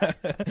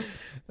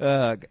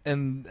 Yeah.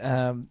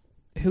 And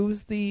who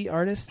was the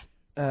artist?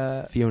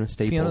 Fiona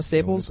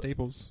Staples.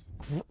 Staples.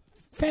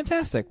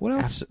 Fantastic. What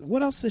else?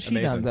 What else has she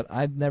Amazing. done that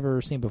I've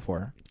never seen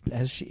before?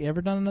 Has she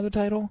ever done another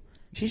title?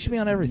 She should be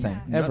on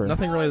everything ever.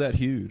 Nothing really that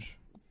huge.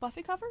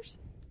 Buffy covers?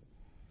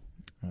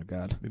 Oh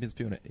God. Maybe it's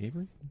Fiona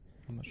Avery.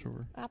 I'm not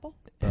sure. Apple?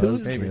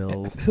 Who's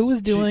Buzzkill. who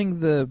was doing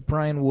the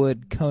Brian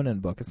Wood Conan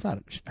book? It's not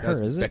her,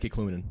 That's is it? Becky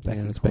Cloonan.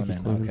 Yeah, that's Becky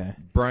Cloonan. Okay.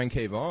 Brian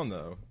K. Vaughan,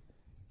 though.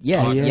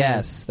 Yeah. Oh, yeah.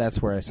 Yes,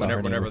 that's where I saw her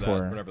name Whenever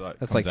before. that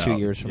That's comes 2 out.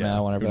 years from Yeah,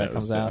 now. Whenever who that knows?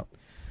 comes Yeah. out.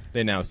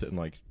 They announced it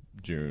in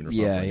June or something.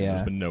 Yeah, and yeah.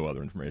 There's been no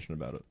other information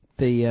about it.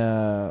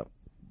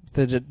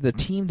 The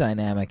team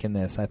dynamic in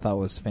this I thought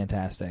was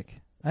fantastic.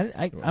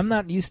 I'm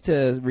not used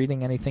to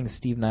reading anything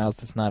Steve Niles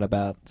that's not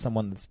about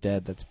someone that's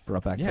dead that's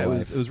brought back Yeah, to it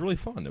life. was really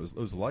fun. It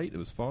was light. It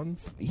was fun.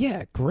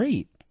 Yeah,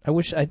 great.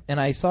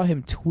 I saw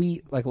him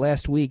tweet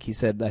last week. He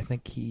said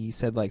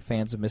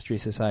fans of Mystery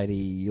Society,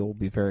 you'll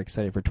be very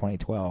excited for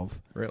 2012.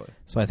 Really.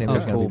 So I think Oh,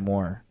 there's going to cool. be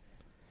more.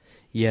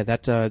 Yeah,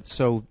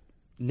 so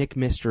Nick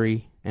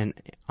Mystery and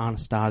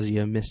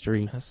Anastasia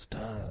Mystery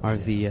are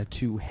the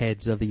two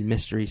heads of the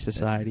Mystery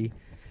Society,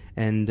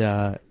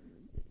 and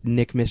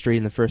Nick Mystery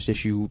in the first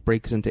issue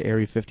breaks into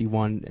Area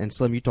 51. And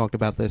Slim, you talked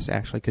about this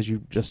actually because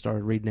you just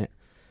started reading it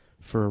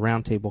for a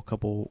roundtable a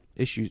couple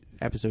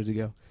episodes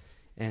ago,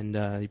 and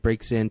he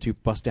breaks in to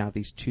bust out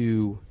these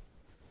two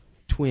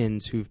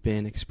twins who've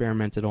been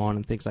experimented on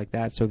and things like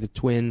that. So the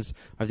twins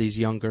are these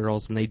young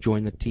girls, and they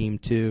join the team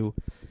too,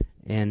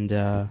 and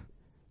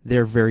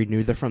they're very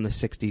new. They're from the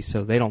 60s,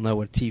 so they don't know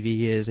what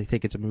TV is. They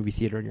think it's a movie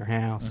theater in your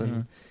house,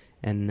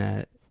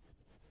 and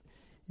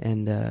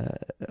and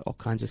all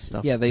kinds of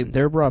stuff. Yeah,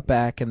 they're brought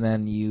back, and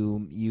then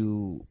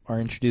you are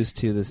introduced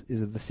to this.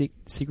 Is it the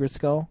Secret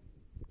Skull?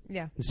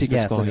 Yeah. The Secret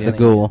Yes, Skull. it's Yeah. the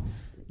ghoul.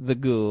 The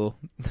ghoul.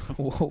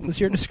 What was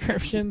your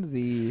description?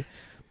 The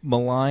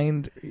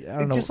maligned. I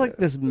don't know. Just like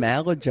this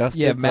maladjusted,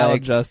 yeah,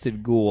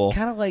 maladjusted ghoul.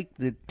 kind of like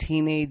the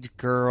teenage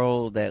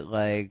girl that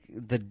like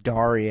the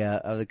Daria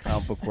of the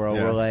comic book world,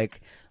 Yeah. where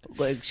like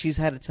she's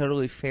had a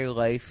totally fair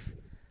life,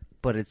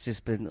 but it's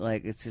just been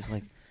like I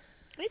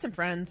need some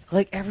friends.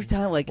 like every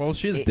time like Well,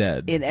 she's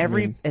dead. in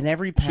every I mean, in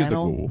every she's a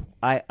panel. ghoul.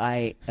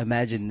 I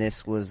imagine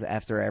this was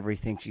after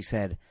everything she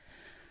said.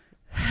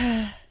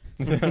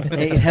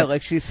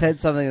 Like she said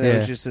something that Yeah.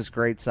 was just this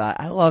great sigh.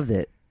 I loved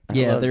it.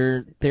 Yeah,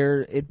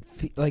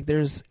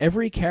 there's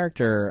every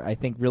character I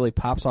think really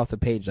pops off the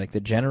page. Like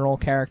the general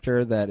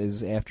character that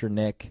is after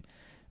Nick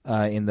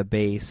in the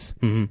base,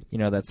 Mm-hmm. you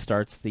know, that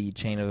starts the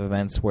chain of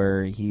events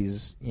where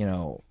he's, you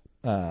know,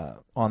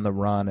 on the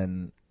run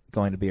and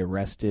going to be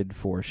arrested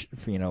for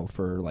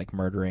like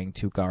murdering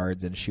 2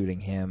 guards and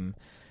shooting him.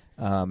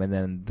 And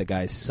then the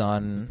guy's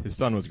son. His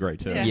son was great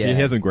too. Yeah. Yeah. He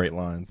has some great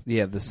lines.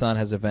 Yeah, the son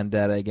has a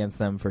vendetta against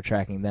them for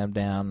tracking them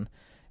down,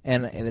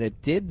 and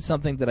it did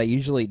something that I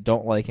usually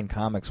don't like in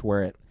comics,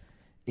 where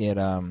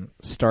it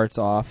starts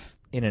off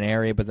in an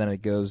area, but then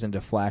it goes into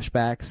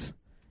flashbacks.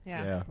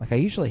 Yeah. Like I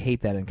usually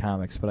hate that in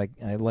comics, but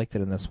I liked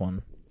it in this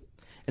one.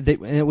 And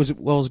it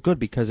was good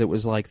because it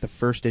was like the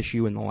first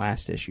issue and the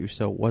last issue,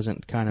 so it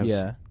wasn't kind of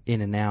Yeah.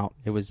 in and out.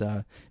 It was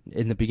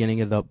in the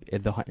beginning of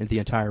the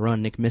entire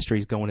run. Nick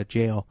Mystery's going to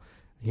jail.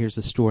 Here's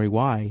the story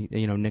why.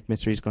 You know, Nick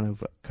Mystery's going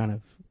to kind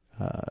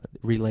of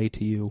relay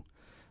to you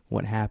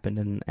what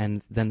happened,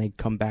 and then they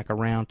come back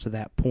around to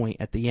that point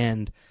at the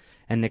end.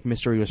 And Nick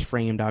Mystery was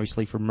framed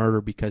obviously for murder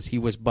because he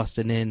was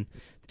busting in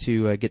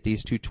to get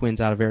these 2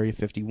 twins out of Area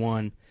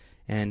 51,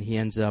 and he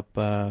ends up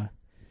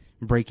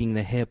breaking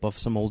the hip of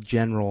some old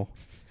general,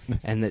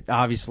 and that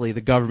obviously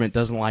the government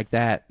doesn't like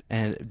that,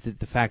 and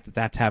the fact that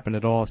that's happened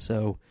at all.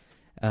 So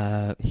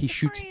he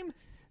shoots Frame.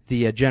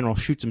 the general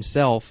shoots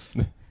himself,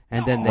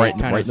 and then they Right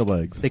kind in of the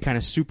legs. they kind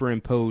of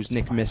superimpose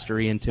Nick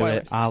Mystery into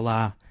it, a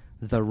la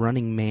the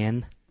Running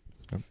Man,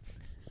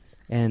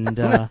 and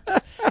the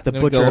I'm gonna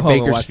Butcher go of home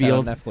and watch that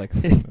on Bakersfield,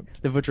 Netflix.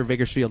 the Butcher of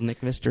Bakersfield,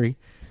 Nick Mystery,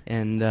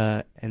 and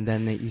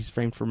then he's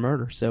framed for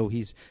murder. So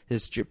his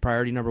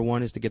priority number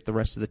 1 is to get the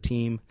rest of the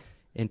team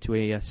into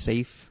a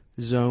safe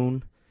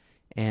zone,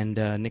 and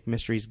Nick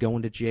Mystery's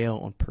going to jail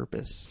on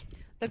purpose.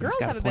 The He's girls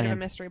got have a bit of a plan.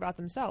 mystery about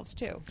themselves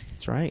too.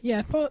 That's right.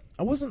 Yeah,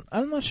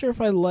 I'm not sure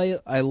if I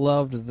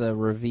loved the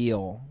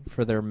reveal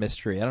for their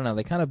mystery. I don't know.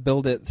 They kind of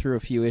build it through a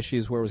few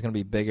issues where it was going to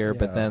be bigger,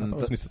 but then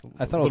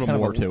I thought it was a little kind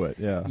more of to it.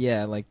 Yeah.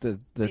 Yeah, like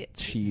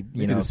she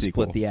Maybe the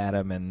sequel. split the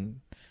atom,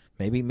 and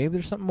maybe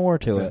there's something more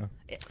to it.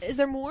 Is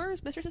there more?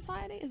 Is Mystery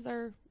Society? Is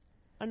there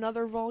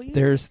another volume?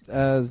 There's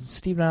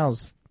Steve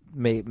Niles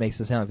makes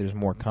it sound like there's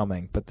more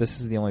coming, but this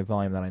is the only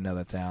volume that I know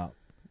that's out.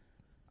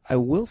 I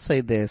will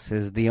say this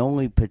is the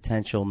only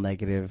potential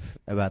negative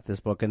about this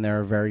book, and there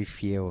are very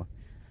few.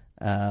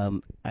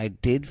 I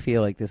did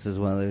feel like this is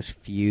one of those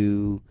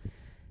few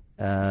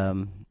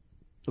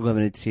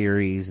limited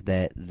series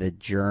that the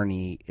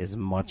journey is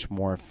much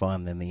more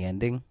fun than the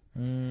ending.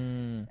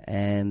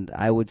 And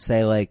I would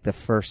say like the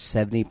first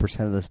 70%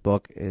 of this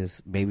book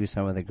is maybe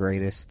some of the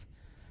greatest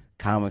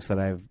comics that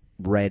I've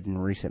read in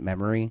recent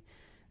memory.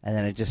 And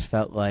then it just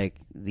felt like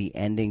the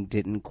ending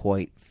didn't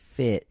quite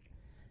fit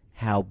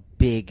how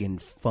big and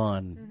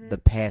fun the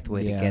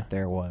pathway Yeah. to get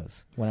there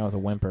was. Went out with a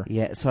whimper.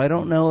 Yeah, so I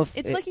don't know if...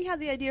 It's like he had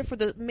the idea for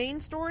the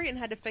main story and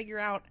had to figure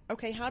out,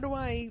 okay, how do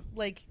I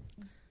like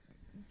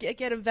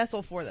get a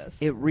vessel for this?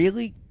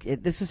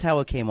 This is how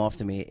it came off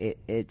to me.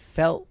 It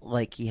felt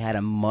like he had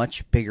a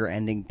much bigger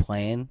ending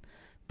plan,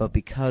 but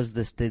because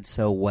this did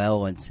so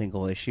well in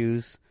single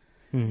issues,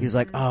 he's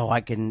like, oh, I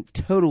can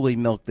totally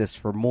milk this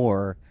for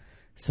more.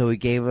 So he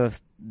gave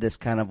us this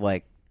kind of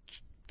like,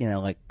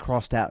 like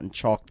crossed out and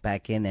chalked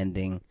back in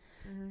ending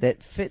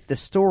that fit the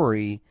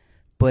story,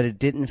 but it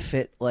didn't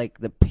fit like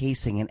the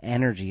pacing and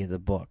energy of the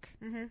book.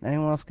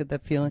 Anyone else get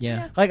that feeling?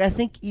 Yeah. Like I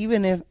think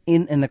even if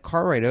in the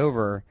car ride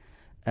over,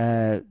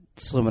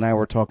 Slim and I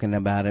were talking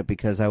about it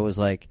because I was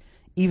like,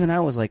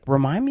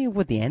 remind me of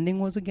what the ending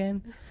was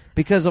again,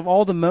 because of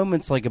all the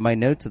moments like in my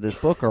notes of this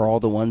book are all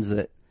the ones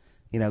that,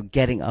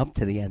 getting up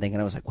to the ending,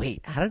 and I was like,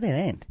 wait, how did it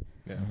end?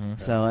 Yeah.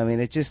 So I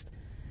mean,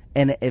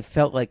 and it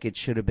felt like it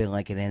should have been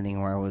like an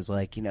ending where I was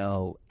like,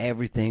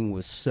 everything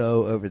was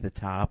so over the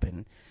top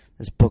and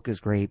this book is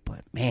great,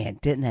 but man,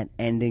 didn't that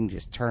ending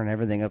just turn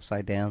everything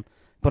upside down?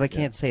 But I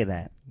can't say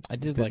that. I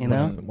did like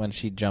when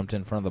she jumped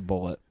in front of the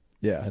bullet.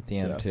 Yeah. At the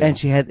end Yeah. too. And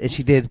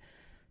she did.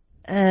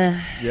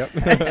 Yep.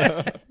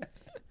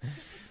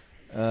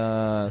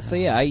 So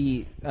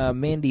yeah,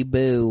 Mandy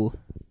Boo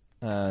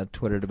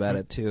twittered about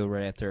it too.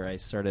 Right after I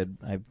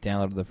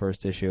downloaded the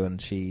first issue,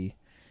 and she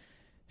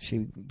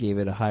gave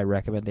it a high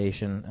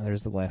recommendation. And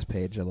there's the last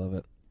page. I love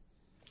it.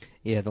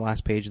 Yeah, the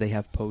last page they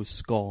have Poe's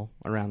skull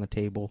around the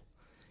table,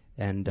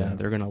 and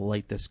they're gonna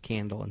light this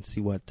candle and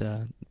see what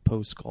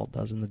Poe's skull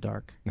does in the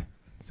dark.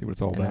 See what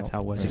it's all And about. that's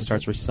how Wesley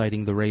starts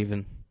reciting the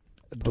Raven.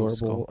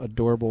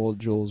 adorable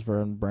Jules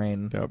Verne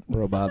brain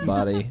robot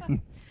body.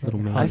 Little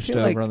man. I Hunched feel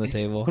over like- on the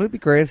table. Would it be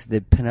great if they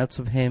did pinups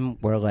of him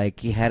where, like,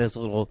 he had his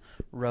little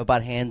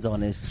robot hands on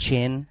his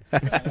chin,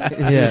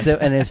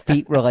 and his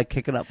feet were like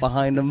kicking up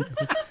behind him,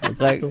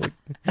 like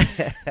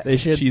They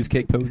should.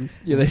 Cheesecake poses.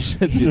 Yeah, they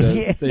should do those.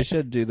 Yeah. They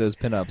should do those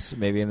pinups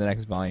maybe in the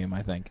next volume.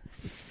 I think.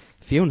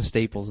 Fiona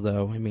Staples,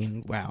 though, I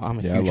mean, wow, I'm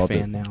a Yeah, I huge loved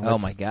fan it. now. Oh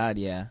It's- my God,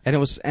 yeah.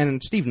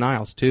 and Steve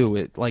Niles too.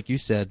 It, like you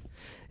said,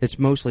 it's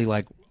mostly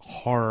like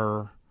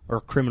horror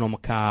or criminal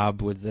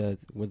macabre with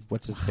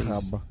what's his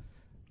face,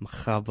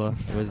 macabre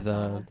with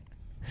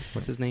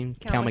what's his name,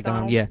 Cal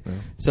McDonald. Yeah.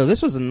 So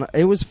this was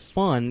it was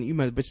fun,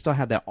 but still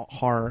had that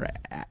horror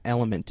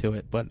element to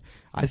it. But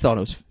I thought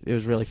it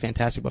was really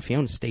fantastic. But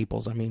Fiona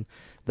Staples, I mean,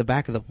 the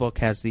back of the book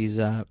has these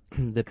the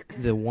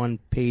one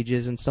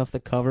pages and stuff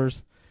that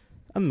covers.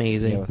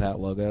 Amazing. Yeah, without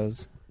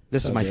logos.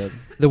 This So is good.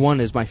 the one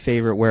is my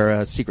favorite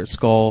where Secret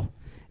Skull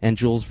and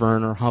Jules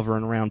Verne are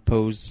hovering around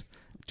Poe's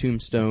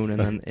tombstone,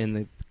 and then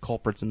the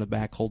culprit's in the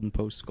back holding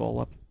Poe's skull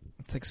up.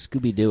 It's like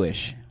Scooby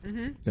Doo-ish.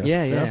 Mm-hmm.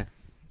 Yeah.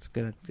 It's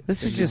good.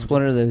 this is just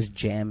one of those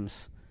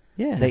gems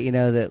Yeah.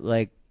 that that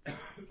like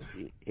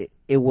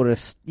it would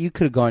have you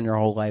could have gone your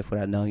whole life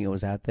without knowing it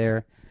was out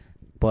there,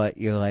 but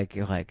you're like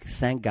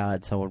thank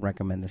God someone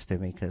recommend this to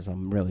me because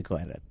I'm really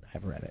glad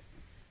I've read it.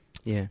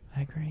 Yeah.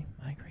 I agree,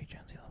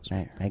 Jonesy loves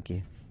me. Thank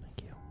you.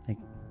 Thank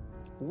you.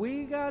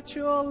 We got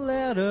your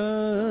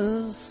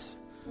letters.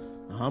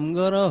 I'm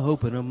gonna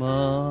open them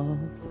up.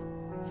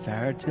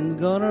 Farrington's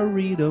gonna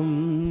read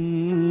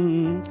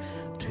them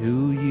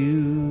to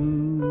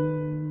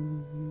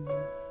you.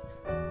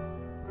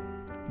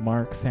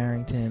 Mark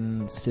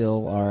Farrington,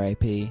 still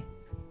R.I.P.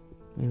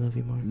 I love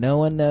you, Mark. No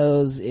one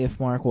knows if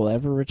Mark will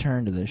ever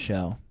return to this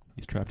show.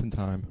 He's trapped in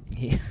time.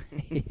 He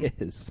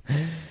is.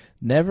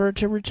 Never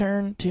to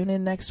return. Tune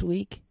in next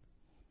week.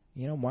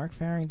 Mark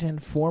Farrington,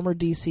 former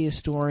DC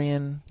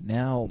historian,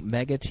 now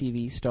mega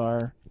TV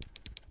star.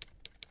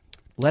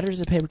 Letters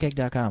at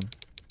papercake.com.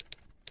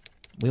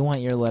 We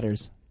want your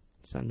letters.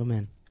 Send them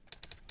in.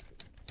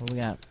 What we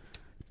got?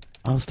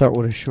 I'll start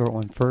with a short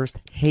one first.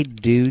 Hey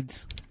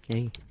dudes,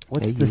 Hey.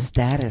 what's Hey, the you.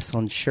 status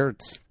on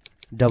shirts?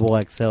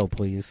 XXL,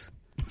 please.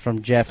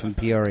 From Jeff in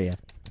Peoria.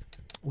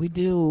 We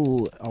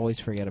do always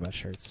forget about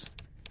shirts.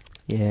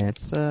 Yeah,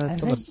 it's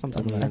think-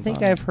 something. I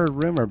think I've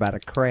heard rumor about a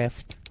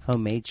craft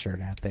homemade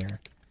shirt out there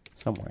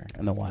somewhere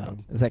in the wild.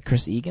 Is that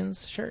Chris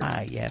Egan's shirt?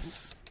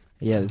 Yes.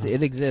 Yeah,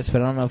 it exists,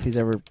 but I don't know if he's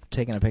ever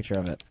taken a picture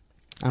of it.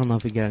 I don't know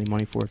if we get any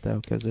money for it though,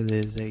 because it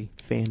is a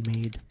fan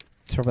made.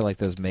 It's probably like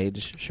those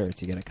mage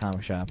shirts you get at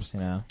comic shops,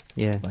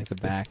 Yeah. like the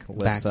back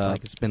lifts Back's up.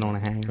 like it's been on a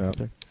hanger.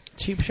 Yeah.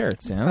 Cheap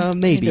shirts, What can you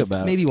Maybe do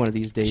about it? maybe one of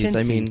these days.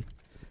 I Chintzy. mean,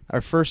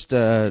 our first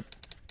time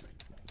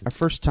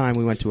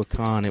we went to a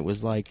con, it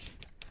was like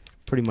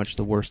pretty much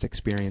the worst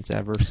experience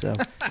ever. So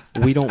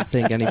we don't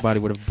think anybody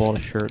would have bought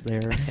a shirt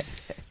there.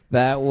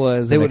 That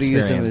was They an would have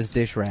used them experience. as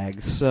dish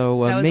rags.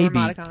 So That was maybe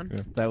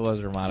Ramaticon. That was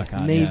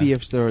Ramaticon. maybe yeah.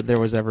 if there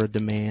was ever a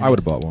demand, I would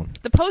have bought one.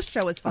 The post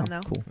show was fun Oh,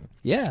 though. cool.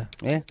 Yeah,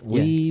 Yeah.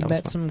 we that was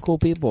met fun. some cool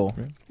people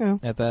Yeah.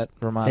 at that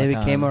Ramaticon. They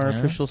became our yeah.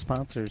 official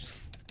sponsors.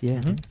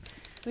 Yeah. Mhm.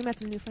 We met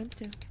some new friends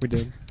too. We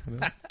did.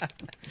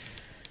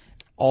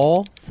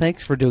 All,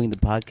 thanks for doing the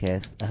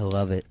podcast. I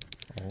love it.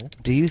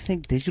 Do you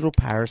think digital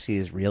piracy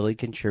is really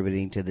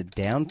contributing to the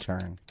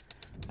downturn?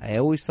 I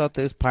always thought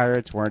those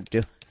pirates weren't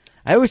doing.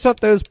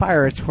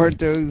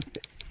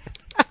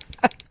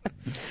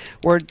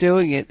 weren't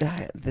doing it.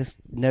 This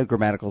no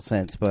grammatical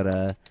sense,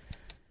 but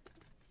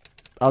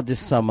I'll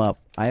just sum up.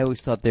 I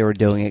always thought they were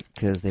doing it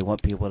because they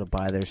want people to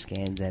buy their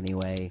scans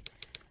anyway.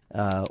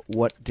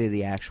 What do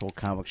the actual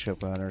comic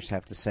shop owners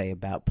have to say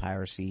about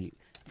piracy?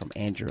 From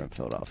Andrew in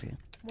Philadelphia.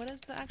 What is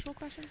the actual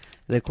question?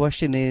 The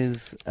question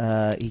is,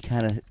 he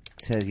kind of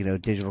says,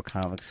 digital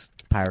comics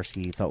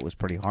piracy he thought was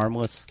pretty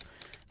harmless,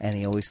 and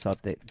he always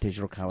thought that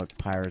digital comic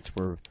pirates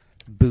were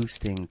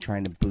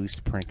trying to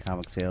boost print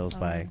comic sales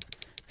by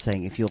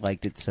saying if you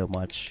liked it so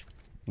much,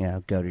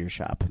 go to your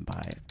shop and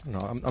buy it. No,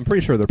 I'm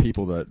pretty sure there are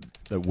people that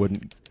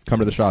wouldn't come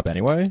to the shop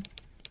anyway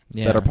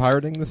Yeah. that are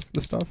pirating this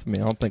stuff. I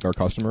mean, I don't think our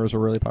customers are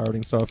really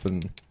pirating stuff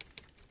and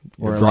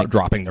Or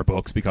dropping their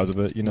books because of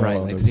it. right,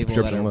 on like their the people,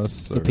 that subscription are,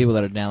 lists. the people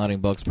that are downloading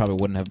books probably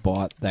wouldn't have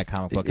bought that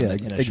comic book in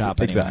a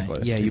shop anyway. exactly.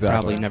 Yeah, you Exactly.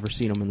 probably never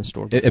seen them in the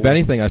store. If before.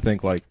 anything, I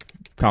think like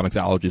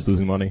Comixology is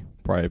losing money,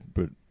 probably,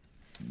 but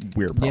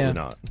we're probably Yeah.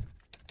 not.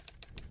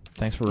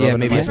 Thanks for Yeah, rubbing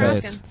maybe it in my Thanks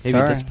for face. asking. maybe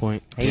at Sorry. this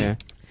point, Hey.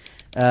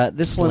 yeah.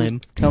 This Slim.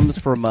 one comes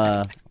from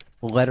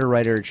letter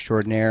writer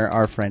extraordinaire,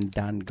 our friend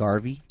Don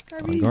Garvey.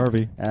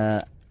 Garvey.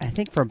 I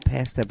think from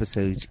past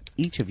episodes,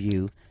 each of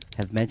you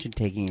have mentioned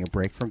taking a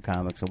break from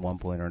comics at one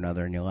point or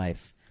another in your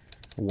life.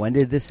 When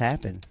did this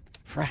happen?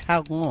 For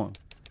how long?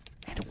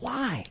 And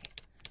why?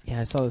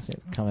 Yeah, I saw this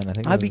coming. I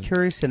think I'd this be is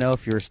curious to know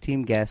if your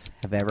esteemed guests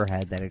have ever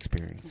had that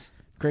experience.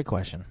 great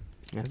question.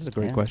 Yeah, that's a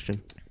great Yeah.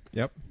 question.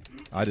 Yep,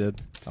 I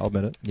did. I'll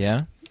admit it.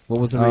 Yeah, what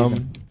was the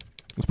reason?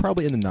 It was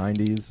probably in the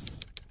 90s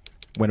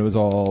when it was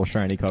all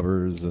shiny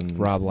covers and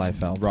Rob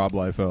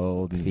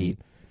Liefeld. and Feet.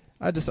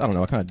 I don't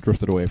know. I kind of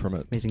drifted away from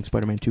it. Amazing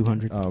Spider-Man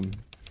 200.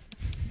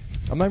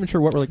 I'm not even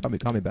sure what really got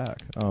me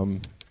back.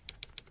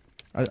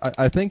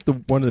 I think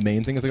one of the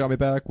main things that got me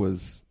back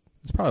was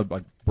it's probably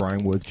like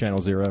Brian Wood's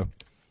Channel Zero.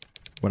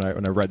 When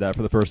I read that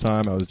for the first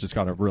time, I was just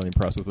kind of really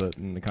impressed with it,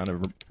 and it kind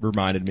of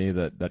reminded me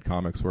that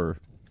comics were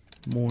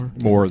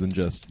more than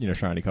just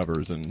shiny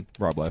covers and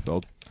Rob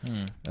Liefeld,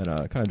 and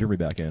kind of drew me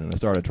back in. And I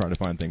started trying to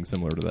find things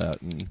similar to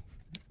that, and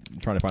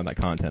trying to find that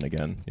content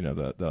again.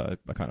 That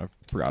I kind of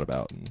forgot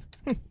about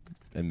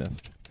and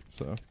missed.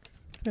 So,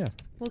 yeah.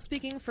 Well,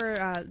 speaking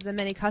for the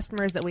many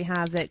customers that we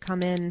have that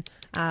come in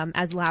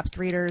as lapsed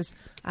readers,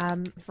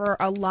 for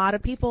a lot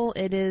of people,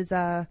 it is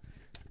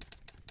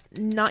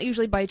not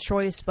usually by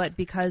choice, but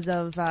because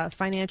of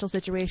financial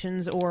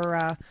situations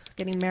or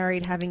getting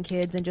married, having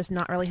kids, and just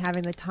not really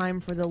having the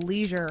time for the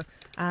leisure.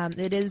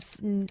 This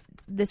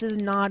is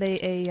not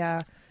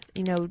a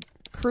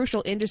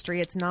crucial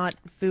industry. It's not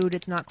food.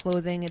 It's not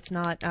clothing. It's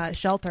not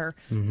shelter.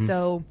 Mm-hmm.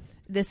 So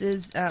this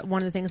is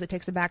one of the things that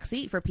takes a back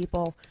seat for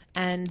people,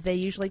 and they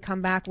usually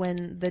come back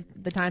when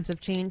the times have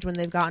changed, when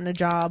they've gotten a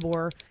job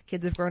or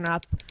kids have grown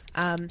up.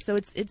 So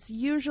it's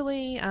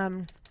usually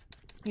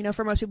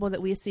for most people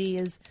that we see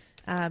is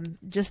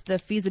just the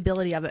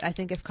feasibility of it. I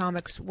think if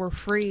comics were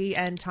free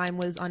and time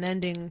was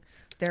unending,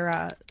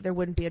 there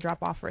wouldn't be a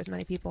drop off for as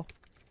many people.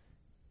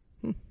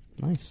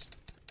 Nice.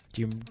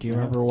 Do you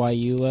remember why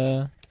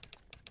you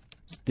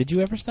did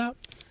you ever stop?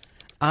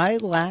 I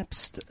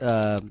lapsed.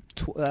 I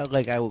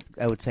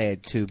would say I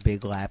had two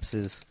big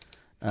lapses.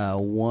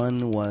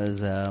 One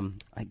was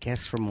I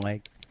guess from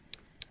like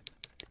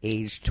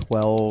age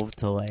 12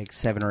 to like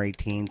 7 or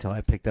 18 till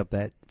I picked up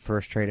that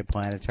first Traded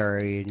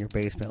Planetary in your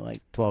basement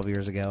like 12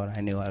 years ago, and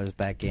I knew I was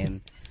back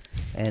in.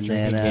 And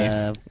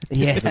then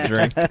It's a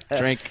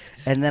drink.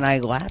 And then I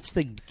lapsed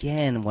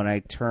again when I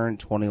turned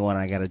 21.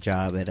 I got a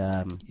job at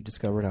You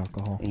discovered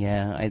alcohol.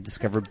 yeah, I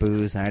discovered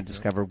booze, and I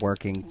discovered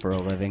working for a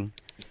living.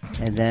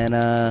 And then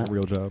A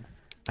real job.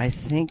 I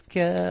think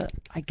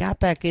I got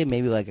back in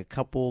maybe like a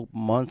couple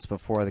months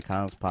before the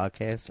Comics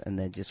Podcast, and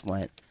then just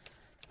went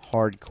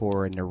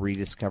hardcore into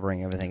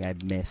rediscovering everything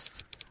I'd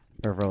missed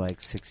over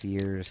like 6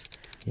 years.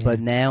 Yeah.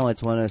 But now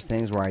it's one of those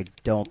things where I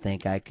don't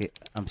think I could.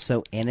 I'm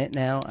so in it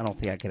now, I don't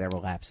think I could ever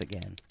lapse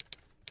again.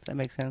 Does that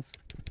make sense?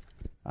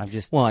 I'm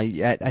just. Well,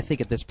 I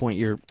think at this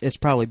point it's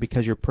probably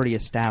because you're pretty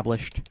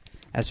established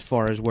as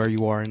far as where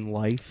you are in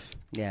life.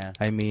 Yeah.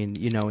 I mean,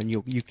 and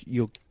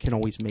you can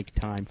always make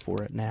time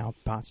for it now.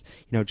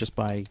 Just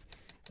by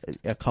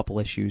a couple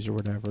issues or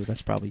whatever.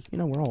 That's probably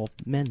we're all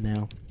men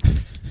now.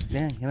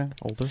 Yeah,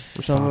 Older,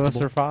 some of us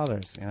responsible. are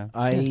fathers.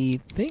 I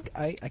think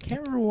I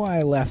can't remember why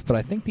I left, but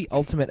I think the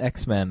Ultimate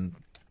X-Men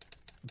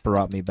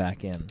brought me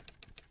back in.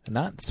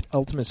 Not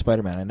Ultimate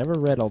Spider-Man. I never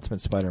read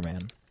Ultimate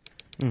Spider-Man,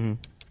 Mm-hmm.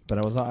 but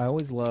I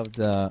always loved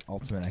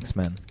Ultimate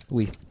X-Men.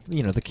 The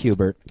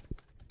Kubert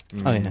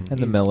Oh, yeah. and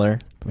the Miller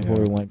before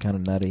Yeah. we went kind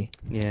of nutty.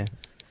 Yeah.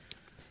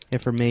 Yeah,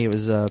 for me, it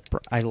was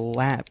I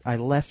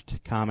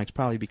left comics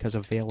probably because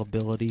of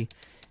availability.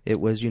 It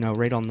was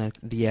right on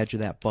the edge of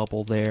that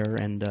bubble there,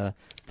 and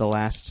the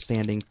last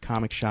standing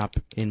comic shop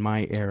in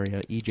my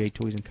area, EJ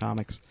Toys and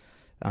Comics,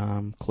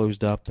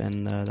 closed up,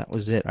 and that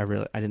was it. I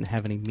didn't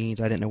have any means.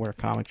 I didn't know where a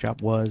comic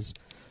shop was,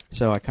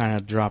 so I kind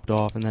of dropped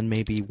off. And then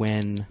maybe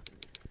when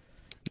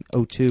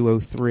 02,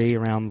 03,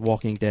 around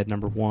Walking Dead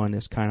 #1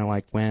 is kind of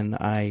like when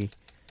I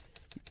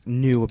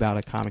knew about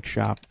a comic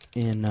shop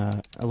in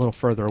a little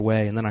further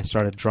away, and then I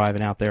started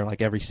driving out there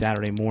like every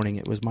Saturday morning.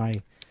 It was my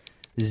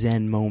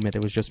zen moment.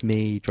 It was just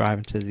me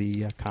driving to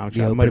the comic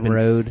shop. It might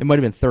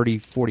have been 30,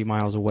 40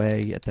 miles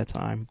away at that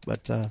time,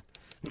 but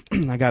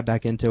I got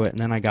back into it, and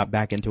then I got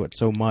back into it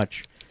so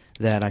much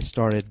that I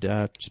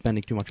started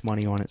spending too much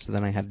money on it, so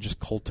then I had to just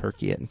cold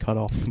turkey it and cut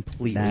off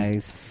completely.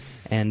 Nice.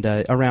 And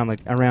around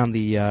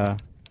the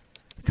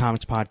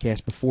Comics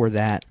Podcast before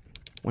that,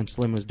 when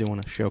Slim was doing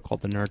a show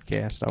called the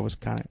Nerdcast,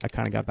 I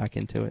kind of got back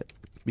into it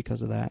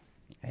because of that.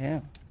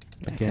 Yeah.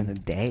 Back Again. in the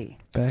day.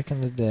 Back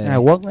in the day. All right,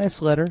 one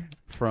last letter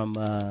from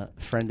a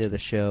friend of the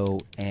show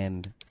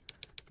and,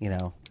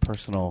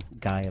 personal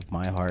guy of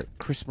my heart,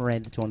 Chris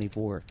Miranda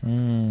 24.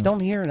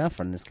 Don't hear enough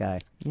from this guy.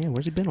 Yeah,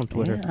 where's he been on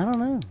Twitter? Yeah, I don't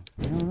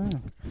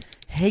know.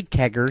 Hey,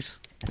 Keggers.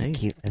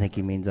 Hey. I think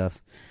he means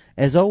us.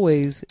 As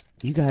always,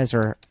 you guys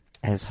are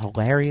as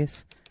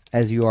hilarious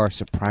as you are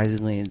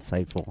surprisingly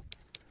insightful.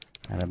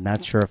 And I'm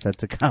not sure if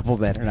that's a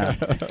compliment or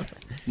not.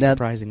 Now,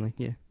 Surprisingly,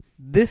 yeah.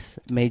 this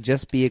may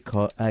just be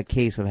a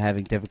case of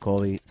having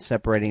difficulty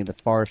separating the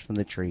forest from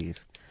the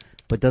trees,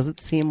 but does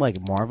it seem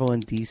like Marvel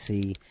and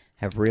DC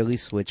have really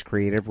switched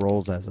creative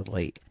roles as of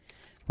late?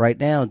 Right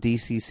now,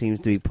 DC seems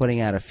to be putting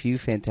out a few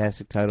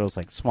fantastic titles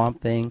like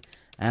Swamp Thing,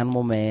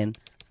 Animal Man,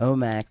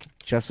 OMAC,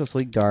 Justice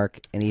League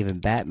Dark, and even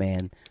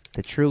Batman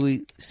that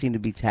truly seem to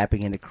be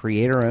tapping into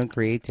creator-owned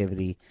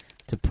creativity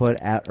to put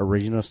out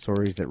original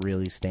stories that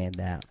really stand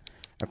out.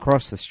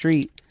 Across the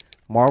street,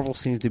 Marvel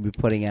seems to be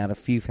putting out a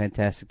few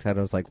fantastic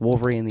titles like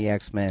Wolverine and the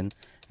X-Men,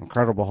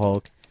 Incredible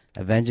Hulk,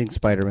 Avenging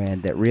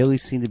Spider-Man that really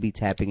seem to be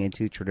tapping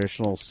into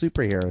traditional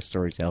superhero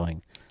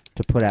storytelling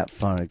to put out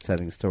fun,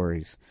 exciting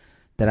stories.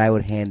 that I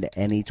would hand to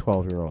any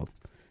 12-year-old.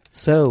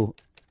 So,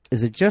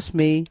 is it just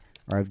me,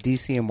 or have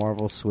DC and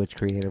Marvel switched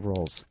creative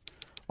roles?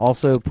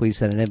 Also, please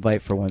send an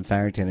invite for when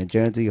Farrington and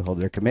Jonesy hold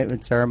their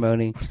commitment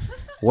ceremony.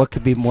 What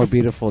could be more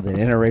beautiful than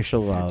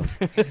interracial love?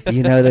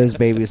 You know those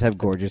babies have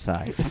gorgeous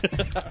eyes.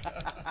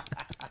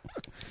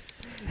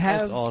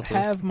 That's awesome.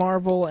 Have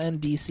Marvel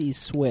and DC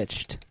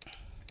switched?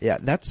 Yeah,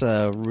 that's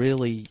a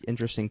really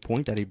interesting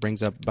point that he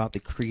brings up about the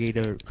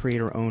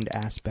creator-owned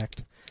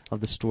aspect of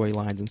the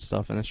storylines and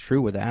stuff, and it's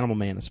true with Animal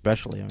Man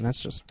especially. I mean,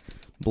 that's just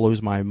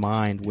blows my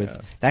mind.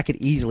 That could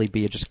easily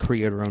be a just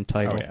creator-owned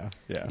title. Oh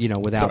yeah. You know,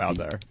 without so out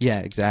there. Yeah,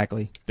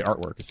 exactly. The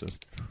artwork is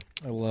just.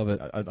 I love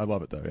it. I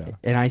love it though. Yeah.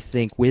 And I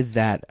think with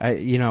that,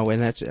 and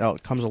that's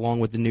it comes along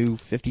with the new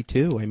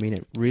 52. I mean,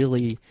 it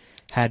really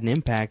had an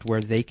impact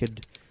where they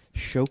could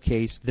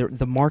showcase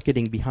the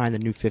marketing behind the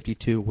new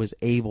 52 was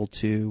able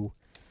to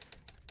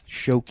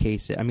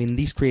showcase it. I mean,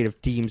 these creative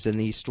teams and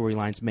these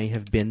storylines may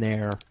have been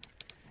there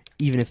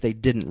even if they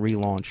didn't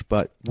relaunch,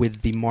 but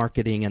with the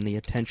marketing and the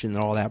attention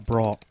that all that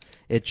brought,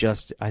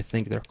 I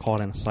think they're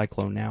caught in a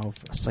cyclone now,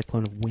 a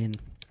cyclone of wind,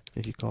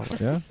 if you call it.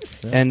 Yeah.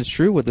 And it's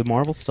true with the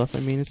Marvel stuff.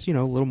 I mean, it's, a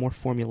little more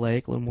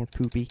formulaic, a little more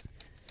poopy,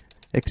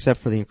 except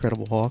for the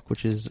Incredible Hulk,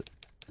 which is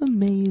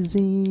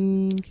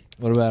amazing.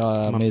 What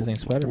about I'm a Amazing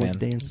Spider-Man?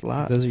 dance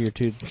lot. Those are your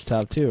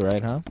top two,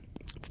 right, huh?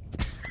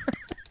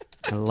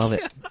 I love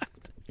it.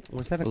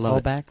 Was that a Love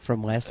it. callback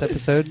from last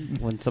episode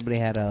when somebody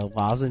had a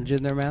lozenge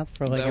in their mouth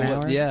for like an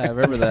hour? Yeah, I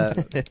remember that.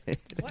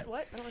 What? I don't know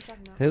what you're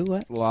talking about. Who?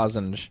 What?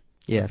 Lozenge.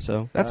 Yeah,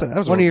 so that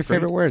was one of your great.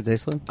 favorite words,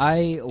 Aislinn?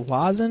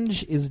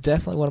 Lozenge is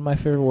definitely one of my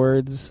favorite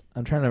words.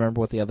 I'm trying to remember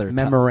what the other...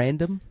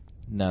 Memorandum?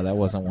 No, that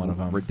wasn't one of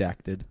them.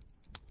 Redacted.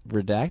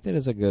 Redacted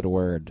is a good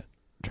word.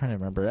 I'm trying to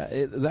remember.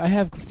 I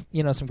have,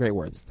 some great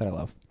words that I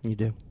love. You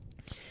do.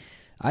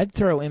 I'd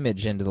throw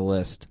Image into the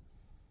list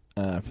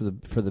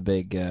for the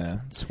big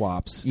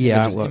swaps.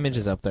 Yeah, Image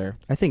is up there.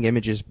 I think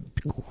Image is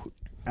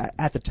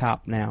at the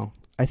top now.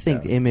 I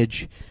think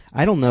Image,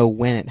 I don't know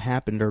when it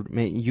happened, or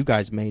you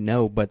guys may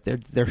know, but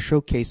their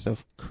showcase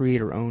of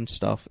creator-owned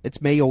stuff,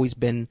 it's may always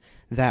been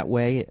that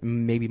way.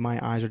 Maybe my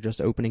eyes are just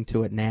opening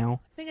to it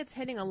now. I think it's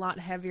hitting a lot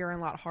heavier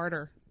and a lot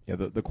harder. Yeah,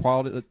 the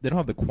quality. They don't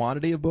have the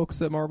quantity of books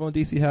that Marvel and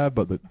DC have,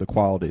 but the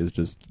quality is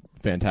just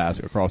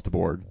fantastic across the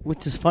board.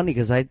 Which is funny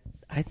because I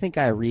think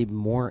I read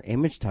more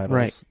Image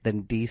titles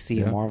than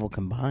DC and Marvel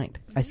combined.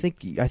 I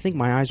think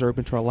my eyes are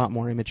open to a lot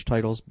more Image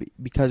titles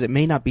because it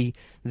may not be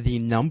the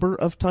number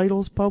of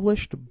titles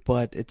published,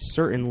 but it's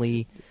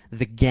certainly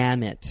the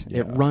gamut.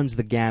 Yeah. It runs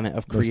the gamut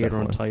of Most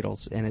creator-owned definitely.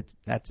 titles, and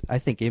I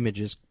think Image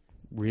is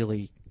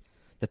really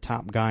the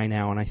top guy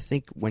now. And I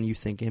think when you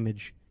think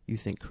Image, you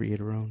think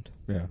creator-owned.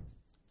 Yeah.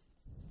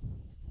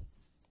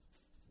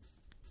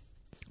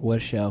 What a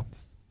show.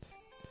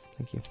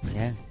 Thank you.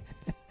 Yeah.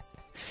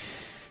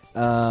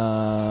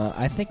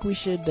 I think we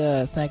should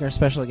thank our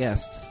special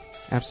guests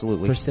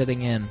Absolutely. for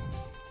sitting in.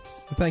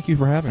 Thank you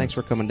for having Thanks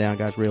us. for coming down,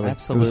 guys. Really,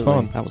 Absolutely. It was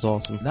fun. That was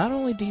awesome. Not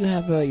only do you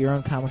have your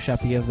own comic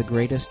shop, you have the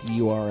greatest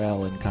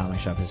URL in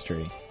comic shop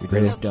history. The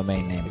greatest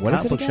domain name. What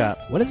is it Comic again?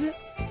 shop. What is it?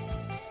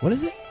 What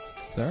is it?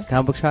 Sarah?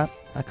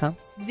 Comicbookshop.com?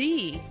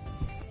 The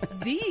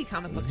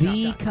comic book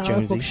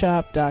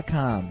shop.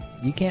 TheComicBookShop.com.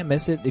 You can't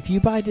miss it. If you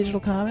buy digital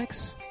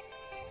comics,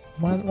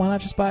 why not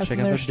just buy it Check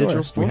from out their their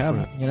digital store? storefront. We have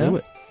it. You know? Do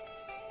it.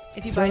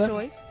 If you Throw buy that-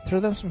 toys, Throw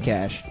them some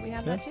cash. we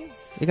have that too.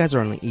 You guys are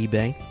on the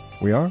eBay.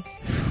 We are.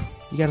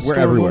 You got a We're store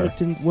everywhere.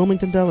 in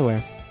Wilmington,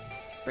 Delaware.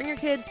 Bring your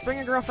kids, bring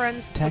your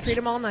girlfriends. We'll Tax- treat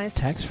them all nice.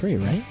 Tax free,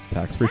 right?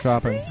 Tax-free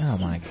shopping. Oh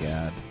my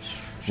god.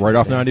 Right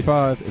off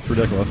 95. It's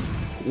ridiculous.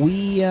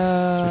 We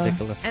It's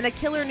ridiculous. And a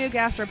killer new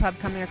gastropub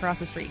coming across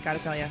the street. Gotta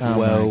tell you, Oh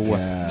Whoa. my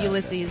God.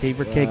 Ulysses.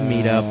 Paper Keg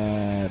meetup.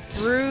 What?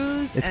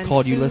 Brews. It's and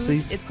called food.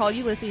 Ulysses? It's called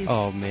Ulysses.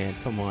 Oh man,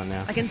 come on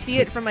now. I can see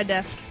it from my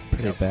desk.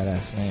 Pretty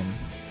badass name.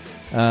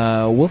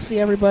 We'll see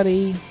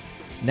everybody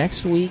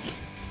next week.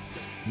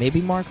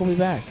 Maybe Mark will be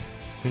back.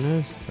 Who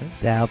knows?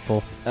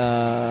 Doubtful.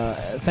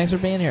 Thanks for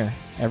being here,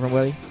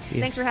 everybody.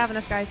 Thanks for having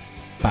us, guys.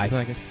 Bye.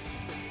 Thank you.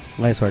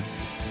 Nice word.